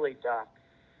 especially duck,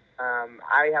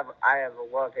 I have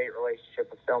a love-hate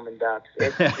relationship with filming ducks.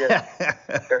 It's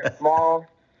just they're small,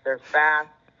 they're fast,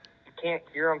 you can't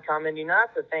hear them coming.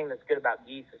 That's the thing that's good about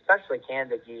geese, especially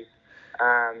Canada geese.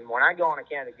 When I go on a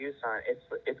Canada goose hunt,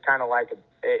 it's kind of like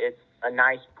it's a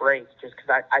nice brace just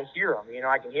because I hear them.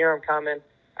 I can hear them coming.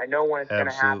 I know when it's going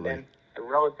to happen. They're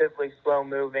relatively slow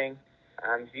moving.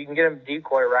 If you can get them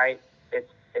decoy right,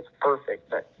 it's perfect.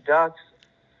 But ducks,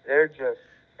 they're just,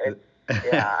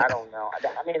 I don't know.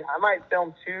 I mean, I might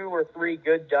film 2 or 3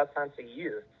 good duck hunts a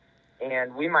year,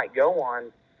 and we might go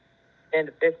on 10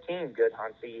 to 15 good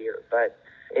hunts a year, but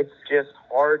it's just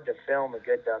hard to film a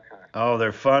good duck hunt. Oh,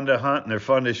 they're fun to hunt and they're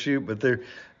fun to shoot, but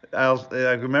I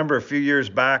remember a few years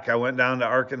back, I went down to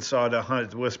Arkansas to hunt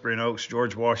at the Whispering Oaks,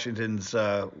 George Washington's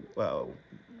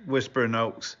Whispering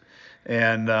Oaks.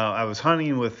 And I was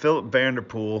hunting with Philip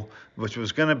Vanderpool, which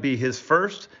was going to be his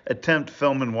first attempt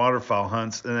filming waterfowl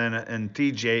hunts, and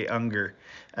TJ Unger.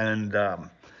 And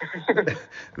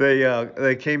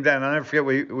they came down. I never forget,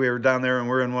 we were down there and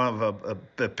we're in one of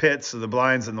the pits of the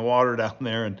blinds in the water down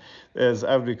there. And as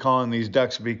I would be calling, these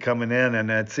ducks would be coming in,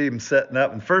 and I'd see them setting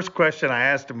up. And first question I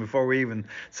asked him before we even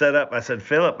set up, I said,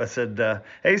 Philip,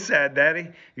 hey, Sad Daddy,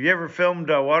 have you ever filmed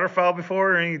waterfowl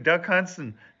before or any duck hunts?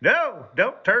 And no,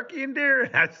 turkey and deer.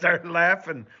 And I started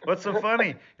laughing. What's so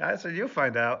funny? I said, you'll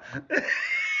find out.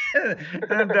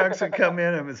 And ducks would come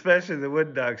in, and especially the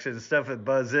wood ducks and stuff that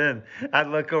buzz in. I'd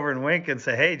look over and wink and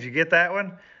say, hey, did you get that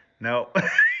one? No.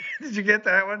 Did you get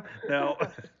that one? No.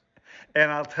 And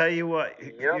I'll tell you what,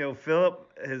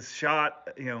 Philip has shot,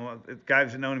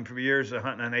 guys have known him for years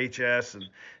hunting on HS,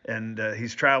 and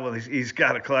he's traveled. He's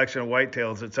got a collection of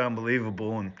whitetails that's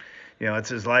unbelievable, and, it's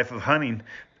his life of hunting.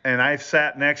 And I've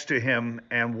sat next to him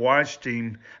and watched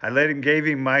him. Gave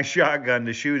him my shotgun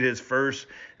to shoot his first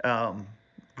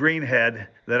greenhead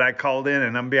that I called in,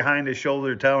 and I'm behind his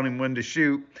shoulder telling him when to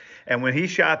shoot. And when he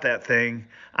shot that thing,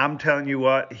 I'm telling you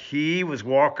what, he was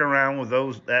walking around with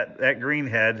that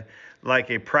greenhead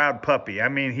like a proud puppy. I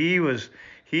mean, he was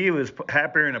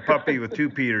happier than a puppy with 2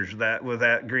 Peters with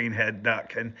that greenhead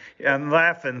duck. And I'm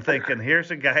laughing, thinking,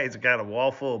 here's a guy who's got a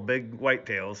wall full of big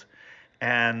whitetails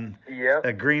and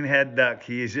a greenhead duck.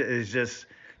 He is just,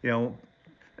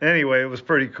 anyway, it was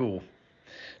pretty cool.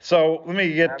 So let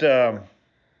me get.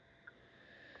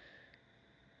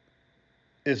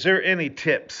 Is there any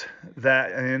tips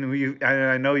that, and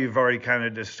I know you've already kind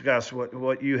of discussed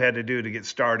what you had to do to get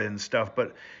started and stuff,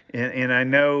 but and I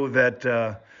know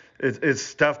that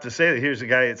it's tough to say that here's a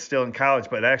guy that's still in college,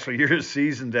 but actually you're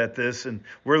seasoned at this, and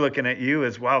we're looking at you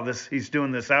as, wow, he's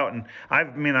doing this out. And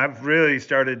I've really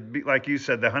started, like you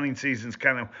said, the hunting season's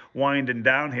kind of winding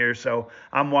down here, so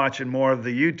I'm watching more of the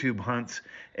YouTube hunts,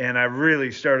 and I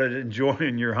really started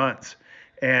enjoying your hunts.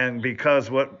 And because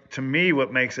what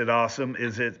makes it awesome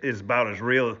is it is about as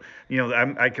real.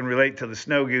 I can relate to the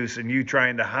snow goose and you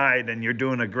trying to hide, and you're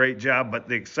doing a great job. But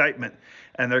the excitement,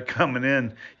 and they're coming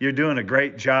in, you're doing a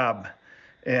great job.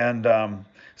 And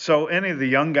so any of the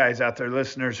young guys out there,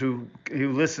 listeners who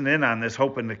listen in on this,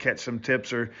 hoping to catch some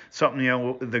tips or something,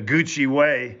 the Gucci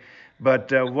way.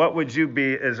 But what would you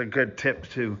be as a good tip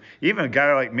to even a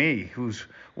guy like me who's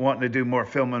wanting to do more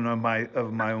filming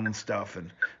of my own stuff?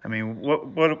 And I mean,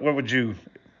 what would your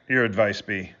advice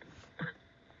be?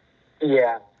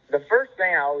 Yeah, the first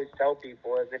thing I always tell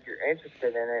people is if you're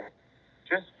interested in it,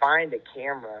 just find a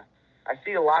camera. I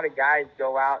see a lot of guys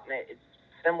go out, and it's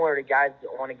similar to guys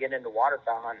that want to get into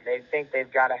waterfowl hunting. They think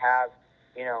they've got to have,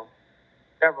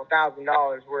 several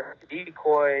 $1,000s worth of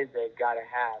decoys. They've got to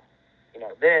have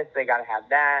this, they got to have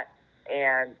that.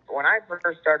 And when I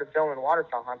first started filming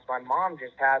waterfowl hunts, my mom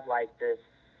just had like this,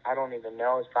 I don't even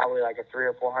know, it's probably like a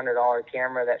 $300 or $400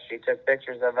 camera that she took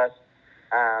pictures of us,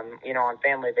 on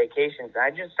family vacations. And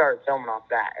I just started filming off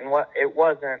that. And it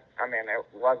wasn't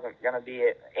going to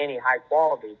be any high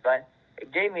quality, but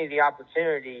it gave me the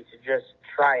opportunity to just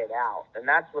try it out. And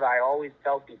that's what I always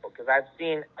tell people, because I've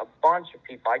seen a bunch of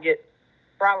people. I get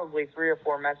probably 3 or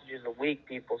 4 messages a week,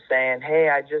 people saying, hey,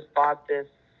 I just bought this,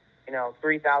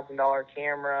 $3,000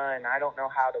 camera, and I don't know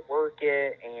how to work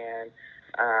it, and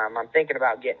I'm thinking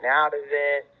about getting out of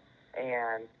it.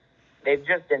 And they've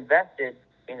just invested,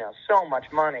 so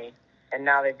much money, and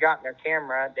now they've gotten their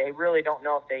camera. They really don't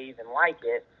know if they even like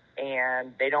it,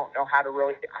 and they don't know how to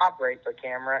really operate their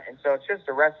camera, and so it's just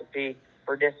a recipe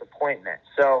for disappointment.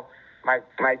 So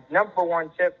my number one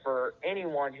tip for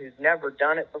anyone who's never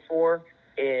done it before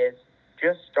is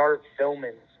just start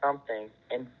filming something,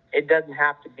 and it doesn't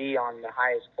have to be on the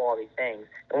highest quality things.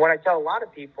 And what I tell a lot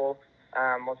of people,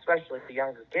 especially the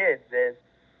younger kids, is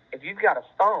if you've got a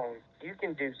phone, you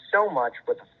can do so much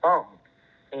with a phone.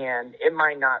 And it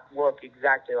might not look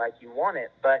exactly like you want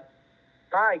it, but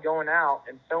try going out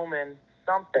and filming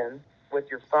something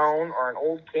with your phone or an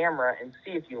old camera and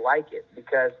see if you like it,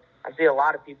 because I see a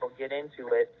lot of people get into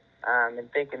it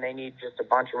and thinking they need just a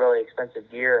bunch of really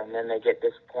expensive gear, and then they get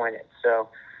disappointed. So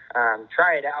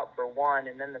try it out for one.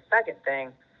 And then the second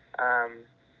thing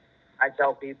I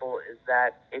tell people is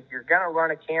that if you're going to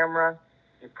run a camera,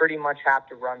 you pretty much have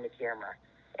to run the camera.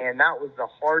 And that was the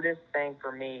hardest thing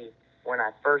for me when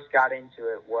I first got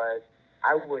into it. Was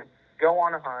I would go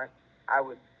on a hunt. I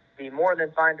would be more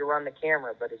than fine to run the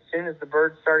camera, but as soon as the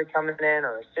birds started coming in,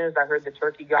 or as soon as I heard the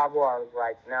turkey gobble, I was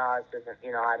like, no, this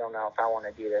isn't, I don't know if I want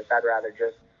to do this. I'd rather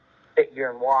just sit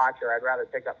here and watch, or I'd rather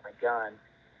pick up my gun.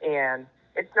 And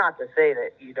it's not to say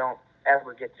that you don't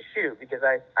ever get to shoot, because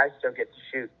I still get to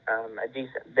shoot a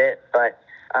decent bit, but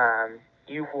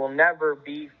you will never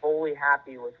be fully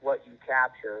happy with what you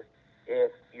capture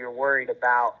if you're worried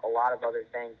about a lot of other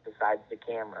things besides the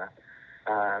camera.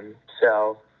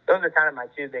 So those are kind of my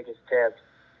two biggest tips.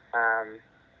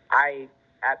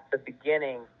 At the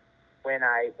beginning, when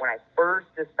I first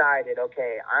decided,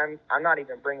 okay, I'm not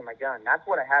even bringing my gun. That's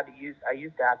what I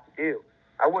used to have to do.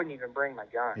 I wouldn't even bring my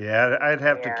gun. Yeah, I'd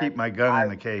have to keep my gun in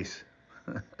the case.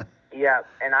 Yeah,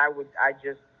 and I was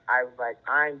like,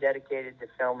 I'm dedicated to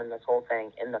filming this whole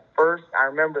thing. And I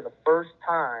remember the first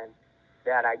time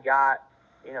that I got,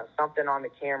 something on the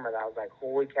camera that I was like,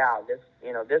 holy cow,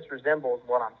 this resembles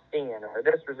what I'm seeing, or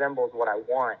this resembles what I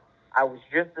want. I was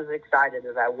just as excited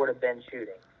as I would have been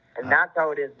shooting. And that's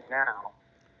how it is now.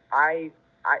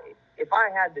 If I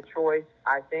had the choice,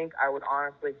 I think I would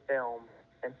honestly film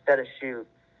instead of shoot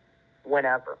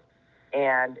whenever.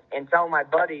 And until my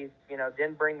buddies,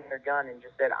 didn't bring their gun and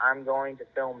just said, I'm going to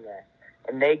film this,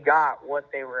 and they got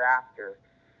what they were after,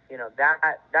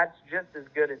 that's just as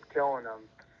good as killing them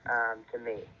to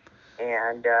me.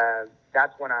 And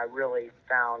that's when I really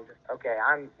found, okay,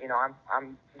 I'm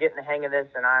getting the hang of this,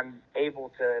 and I'm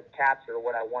able to capture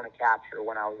what I want to capture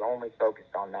when I was only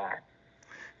focused on that.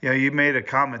 Yeah, you made a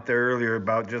comment there earlier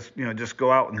about just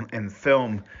go out and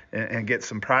film and get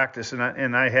some practice.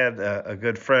 And I had a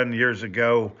good friend years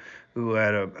ago who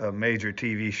had a major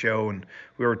TV show, and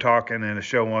we were talking in a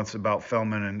show once about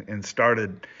filming and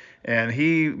started. And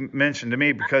he mentioned to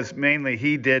me, because mainly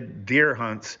he did deer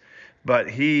hunts, but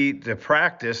to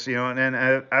practice, and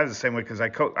I was the same way, because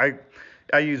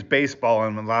I use baseball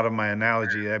in a lot of my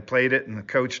analogy. I played it and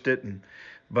coached it,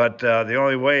 but the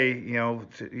only way,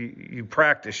 you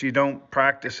practice. You don't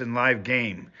practice in live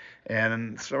game.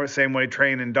 And sort of same way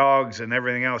training dogs and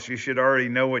everything else. You should already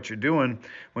know what you're doing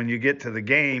when you get to the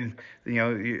game.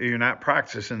 You're not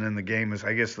practicing in the game, is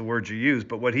I guess the word you use.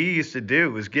 But what he used to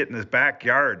do was get in his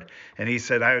backyard, and he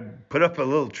said, I would put up a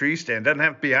little tree stand. Doesn't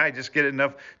have to be high, just get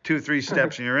enough 2-3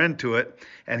 steps and you're into it.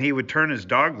 And he would turn his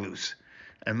dog loose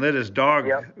and let his dog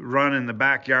run in the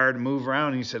backyard and move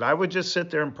around. He said, I would just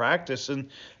sit there and practice, and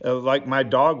like my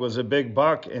dog was a big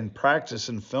buck, and practice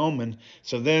and filming.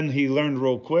 So then he learned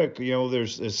real quick,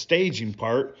 there's a staging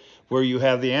part where you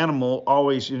have the animal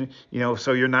always,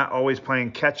 so you're not always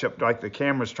playing catch up, like the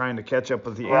camera's trying to catch up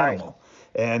with the animal.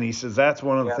 And he says that's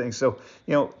one of the things. So,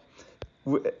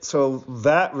 so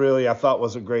that really I thought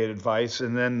was a great advice.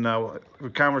 And then a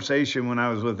conversation when I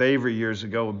was with Avery years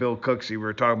ago with Bill Cooksey, we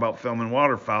were talking about filming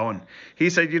waterfowl, and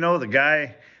he said, the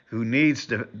guy who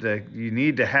you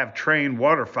need to have trained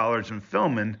waterfowlers in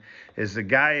filming is the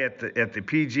guy at the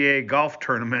PGA golf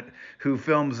tournament who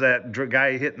films that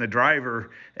guy hitting the driver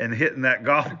and hitting that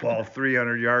golf ball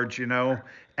 300 yards,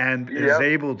 and is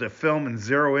able to film and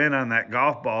zero in on that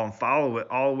golf ball and follow it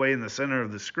all the way in the center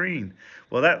of the screen.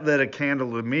 Well, that lit a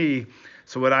candle to me.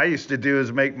 So what I used to do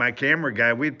is make my camera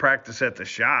guy, we'd practice at the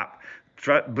shop.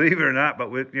 Believe it or not,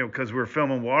 but because we're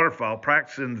filming waterfowl,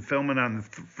 practicing filming on the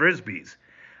frisbees.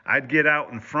 I'd get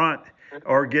out in front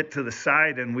or get to the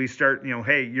side, and we start,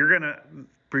 hey, you're going to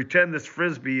pretend this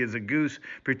frisbee is a goose,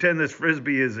 pretend this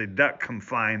frisbee is a duck come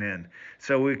flying in.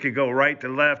 So we could go right to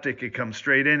left, it could come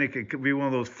straight in, it could be one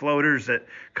of those floaters that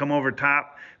come over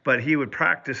top, but he would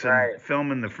practice and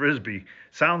filming the frisbee.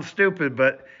 Sounds stupid,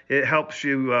 but it helps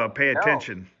you pay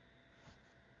attention.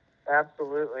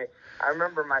 Absolutely. I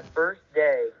remember my first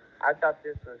day, I thought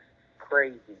this was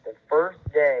crazy. The first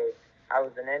day I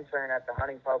was an intern at the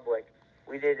hunting public,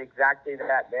 we did exactly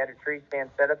that. They had a tree stand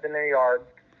set up in their yard,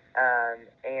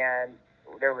 and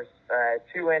there was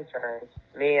 2 interns,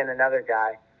 me and another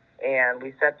guy, and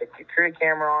we set the tree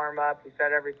camera arm up, we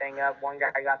set everything up. One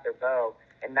guy got their bow,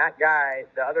 and that guy,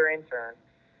 the other intern,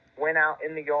 went out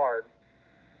in the yard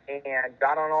and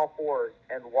got on all fours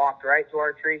and walked right to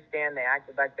our tree stand. They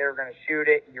acted like they were going to shoot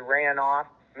it. You ran off.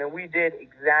 We did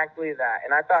exactly that.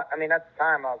 And I thought, at the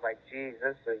time, I was like, geez,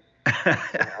 this is,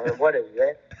 what is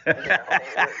this? We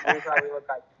probably looked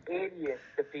like idiots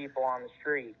to people on the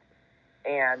street.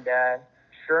 And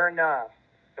sure enough,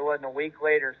 it wasn't a week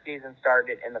later, season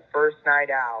started, and the first night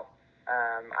out,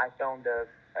 I filmed a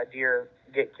a deer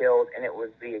get killed, and it was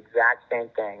the exact same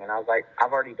thing. And I was like,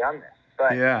 I've already done this.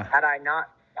 But had I not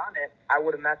done it, I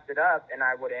would have messed it up, and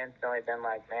I would have instantly been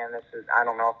like, man, I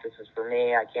don't know if this is for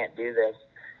me. I can't do this.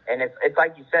 And it's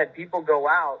like you said, people go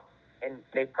out and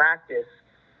they practice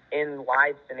in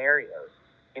live scenarios.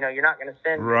 You're not going to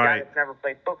send a guy that's never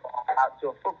played football out to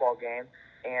a football game,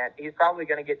 and he's probably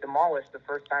going to get demolished the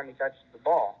first time he touches the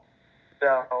ball.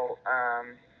 So,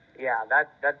 yeah,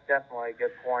 that's definitely a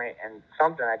good point, and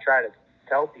something I try to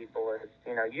tell people is,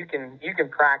 you can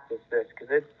practice this, because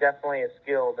it's definitely a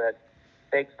skill that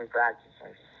takes some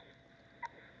practicing.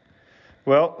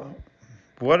 Well,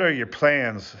 what are your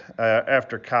plans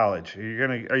after college?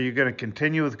 Are you gonna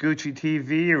continue with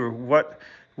GoochieTV, or what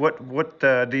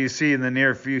do you see in the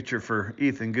near future for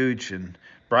Ethan Gooch and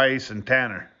Bryce and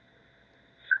Tanner?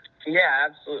 Yeah,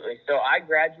 absolutely. So I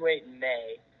graduate in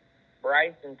May.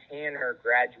 Bryce and Tanner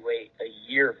graduate a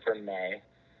year from May.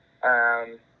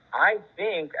 I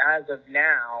think as of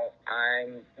now,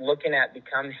 I'm looking at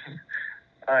becoming,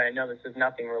 I know this is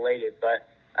nothing related, but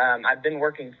I've been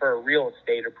working for a real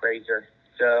estate appraiser.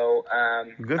 So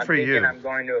good for you. I'm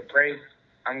going to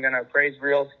appraise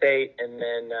real estate, and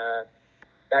then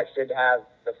that should have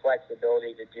the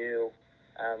flexibility to do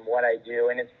what I do.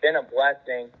 And it's been a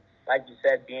blessing, like you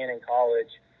said, being in college,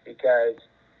 because,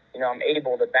 I'm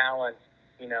able to balance,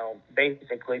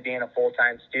 basically being a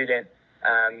full-time student,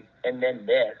 and then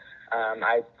this.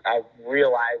 I've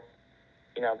realized,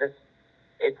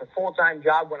 it's a full-time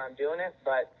job when I'm doing it,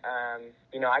 but,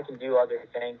 I can do other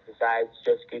things besides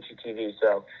just GoochieTV.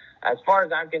 So as far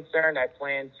as I'm concerned, I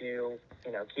plan to,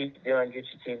 keep doing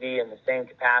GoochieTV in the same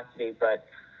capacity, but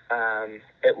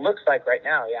it looks like right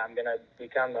now, I'm going to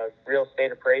become a real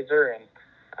estate appraiser, and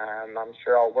I'm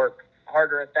sure I'll work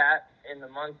harder at that in the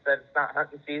months that it's not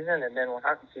hunting season, and then when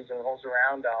hunting season rolls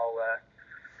around, I'll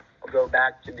go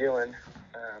back to doing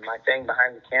my thing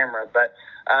behind the camera. But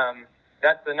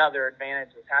that's another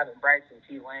advantage with having Bryce and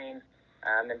Lain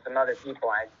and some other people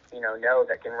I know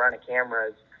that can run a camera.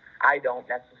 Is I don't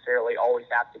necessarily always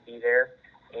have to be there,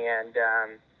 and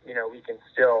we can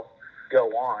still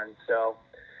go on. So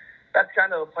that's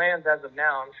kind of the plans as of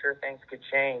now. I'm sure things could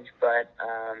change, but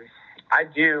I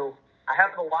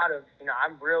have a lot of,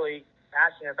 I'm really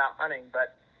passionate about hunting,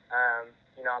 but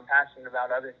I'm passionate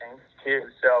about other things too.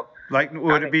 So, like,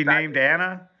 would it be named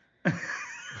Anna?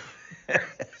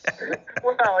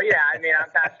 Well, yeah, I'm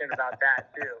passionate about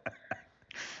that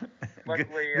too.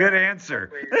 Luckily, good answer.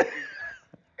 Luckily,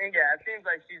 yeah, it seems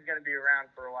like she's going to be around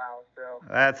for a while, so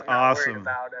that's awesome.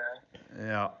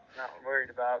 Not worried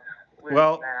about losing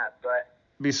that, but.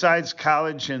 Besides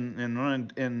college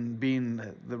and being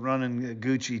running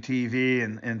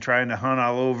GoochieTV and trying to hunt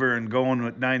all over and going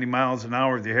with 90 miles an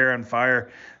hour with your hair on fire,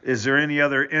 is there any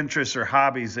other interests or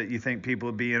hobbies that you think people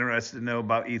would be interested to know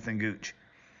about Ethan Gooch?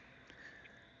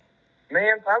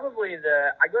 Man, probably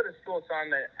I go to school, so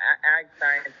I'm an ag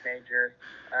science major.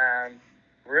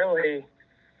 Really,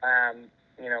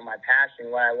 my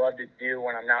passion, what I love to do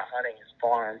when I'm not hunting, is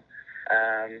farm.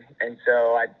 And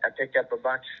so I picked up a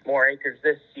bunch more acres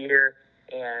this year,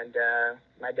 and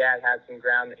my dad has some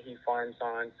ground that he farms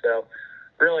on. So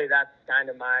really that's kind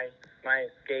of my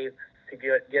escape to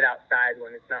get outside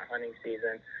when it's not hunting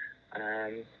season.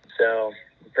 So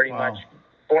pretty much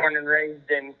born and raised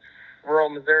in rural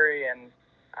Missouri, and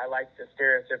I like the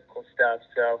stereotypical stuff.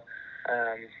 So,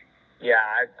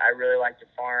 I really like to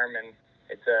farm, and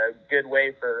it's a good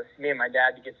way for me and my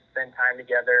dad to get to spend time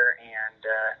together and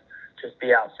just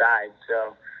be outside.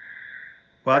 So,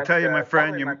 well, I'll tell you, my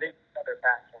friend,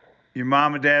 your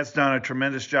mom and dad's done a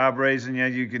tremendous job raising you.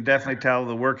 You can definitely tell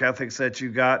the work ethics that you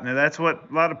got. And that's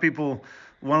what a lot of people,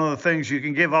 one of the things, you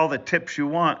can give all the tips you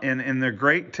want, and they're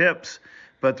great tips.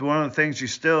 But one of the things you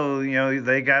still,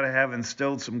 they got to have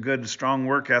instilled some good, strong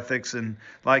work ethics. And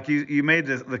like you made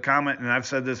the comment, and I've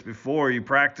said this before, you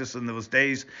practice in those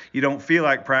days you don't feel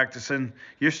like practicing,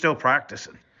 you're still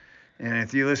practicing. And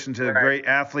if you listen to great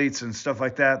athletes and stuff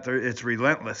like that, it's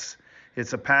relentless.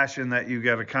 It's a passion that you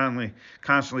got to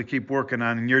constantly keep working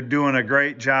on. And you're doing a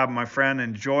great job, my friend.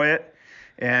 Enjoy it.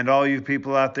 And all you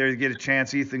people out there, get a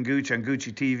chance, Ethan Gooch on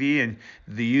GoochieTV and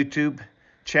the YouTube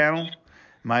channel.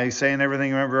 Am I saying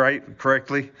everything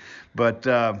correctly? But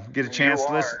get a chance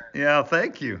to listen. Yeah,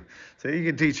 thank you. So you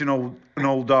can teach an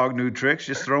old dog new tricks.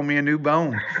 Just throw me a new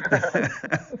bone.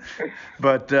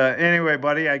 But anyway,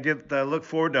 buddy, I look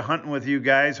forward to hunting with you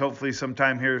guys. Hopefully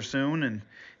sometime here soon,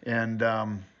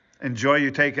 and enjoy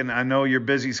you taking. I know your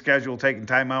busy schedule, taking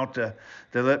time out to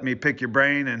let me pick your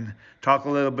brain and talk a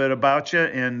little bit about you.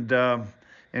 And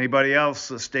anybody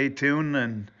else, stay tuned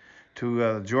and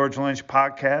to George Lynch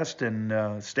podcast,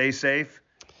 and stay safe.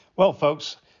 Well,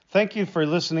 folks, thank you for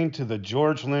listening to the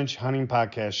George Lynch Hunting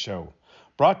Podcast Show,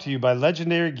 brought to you by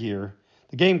Legendary Gear,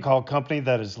 the game call company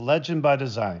that is legend by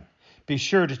design. Be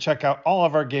sure to check out all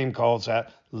of our game calls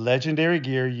at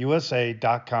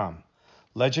legendarygearusa.com.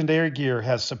 Legendary Gear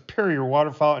has superior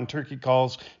waterfowl and turkey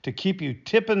calls to keep you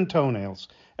tipping toenails.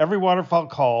 Every waterfowl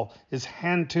call is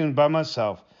hand-tuned by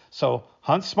myself, so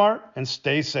hunt smart and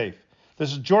stay safe.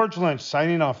 This is George Lynch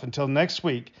signing off until next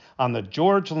week on the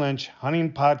George Lynch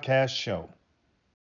Hunting Podcast Show.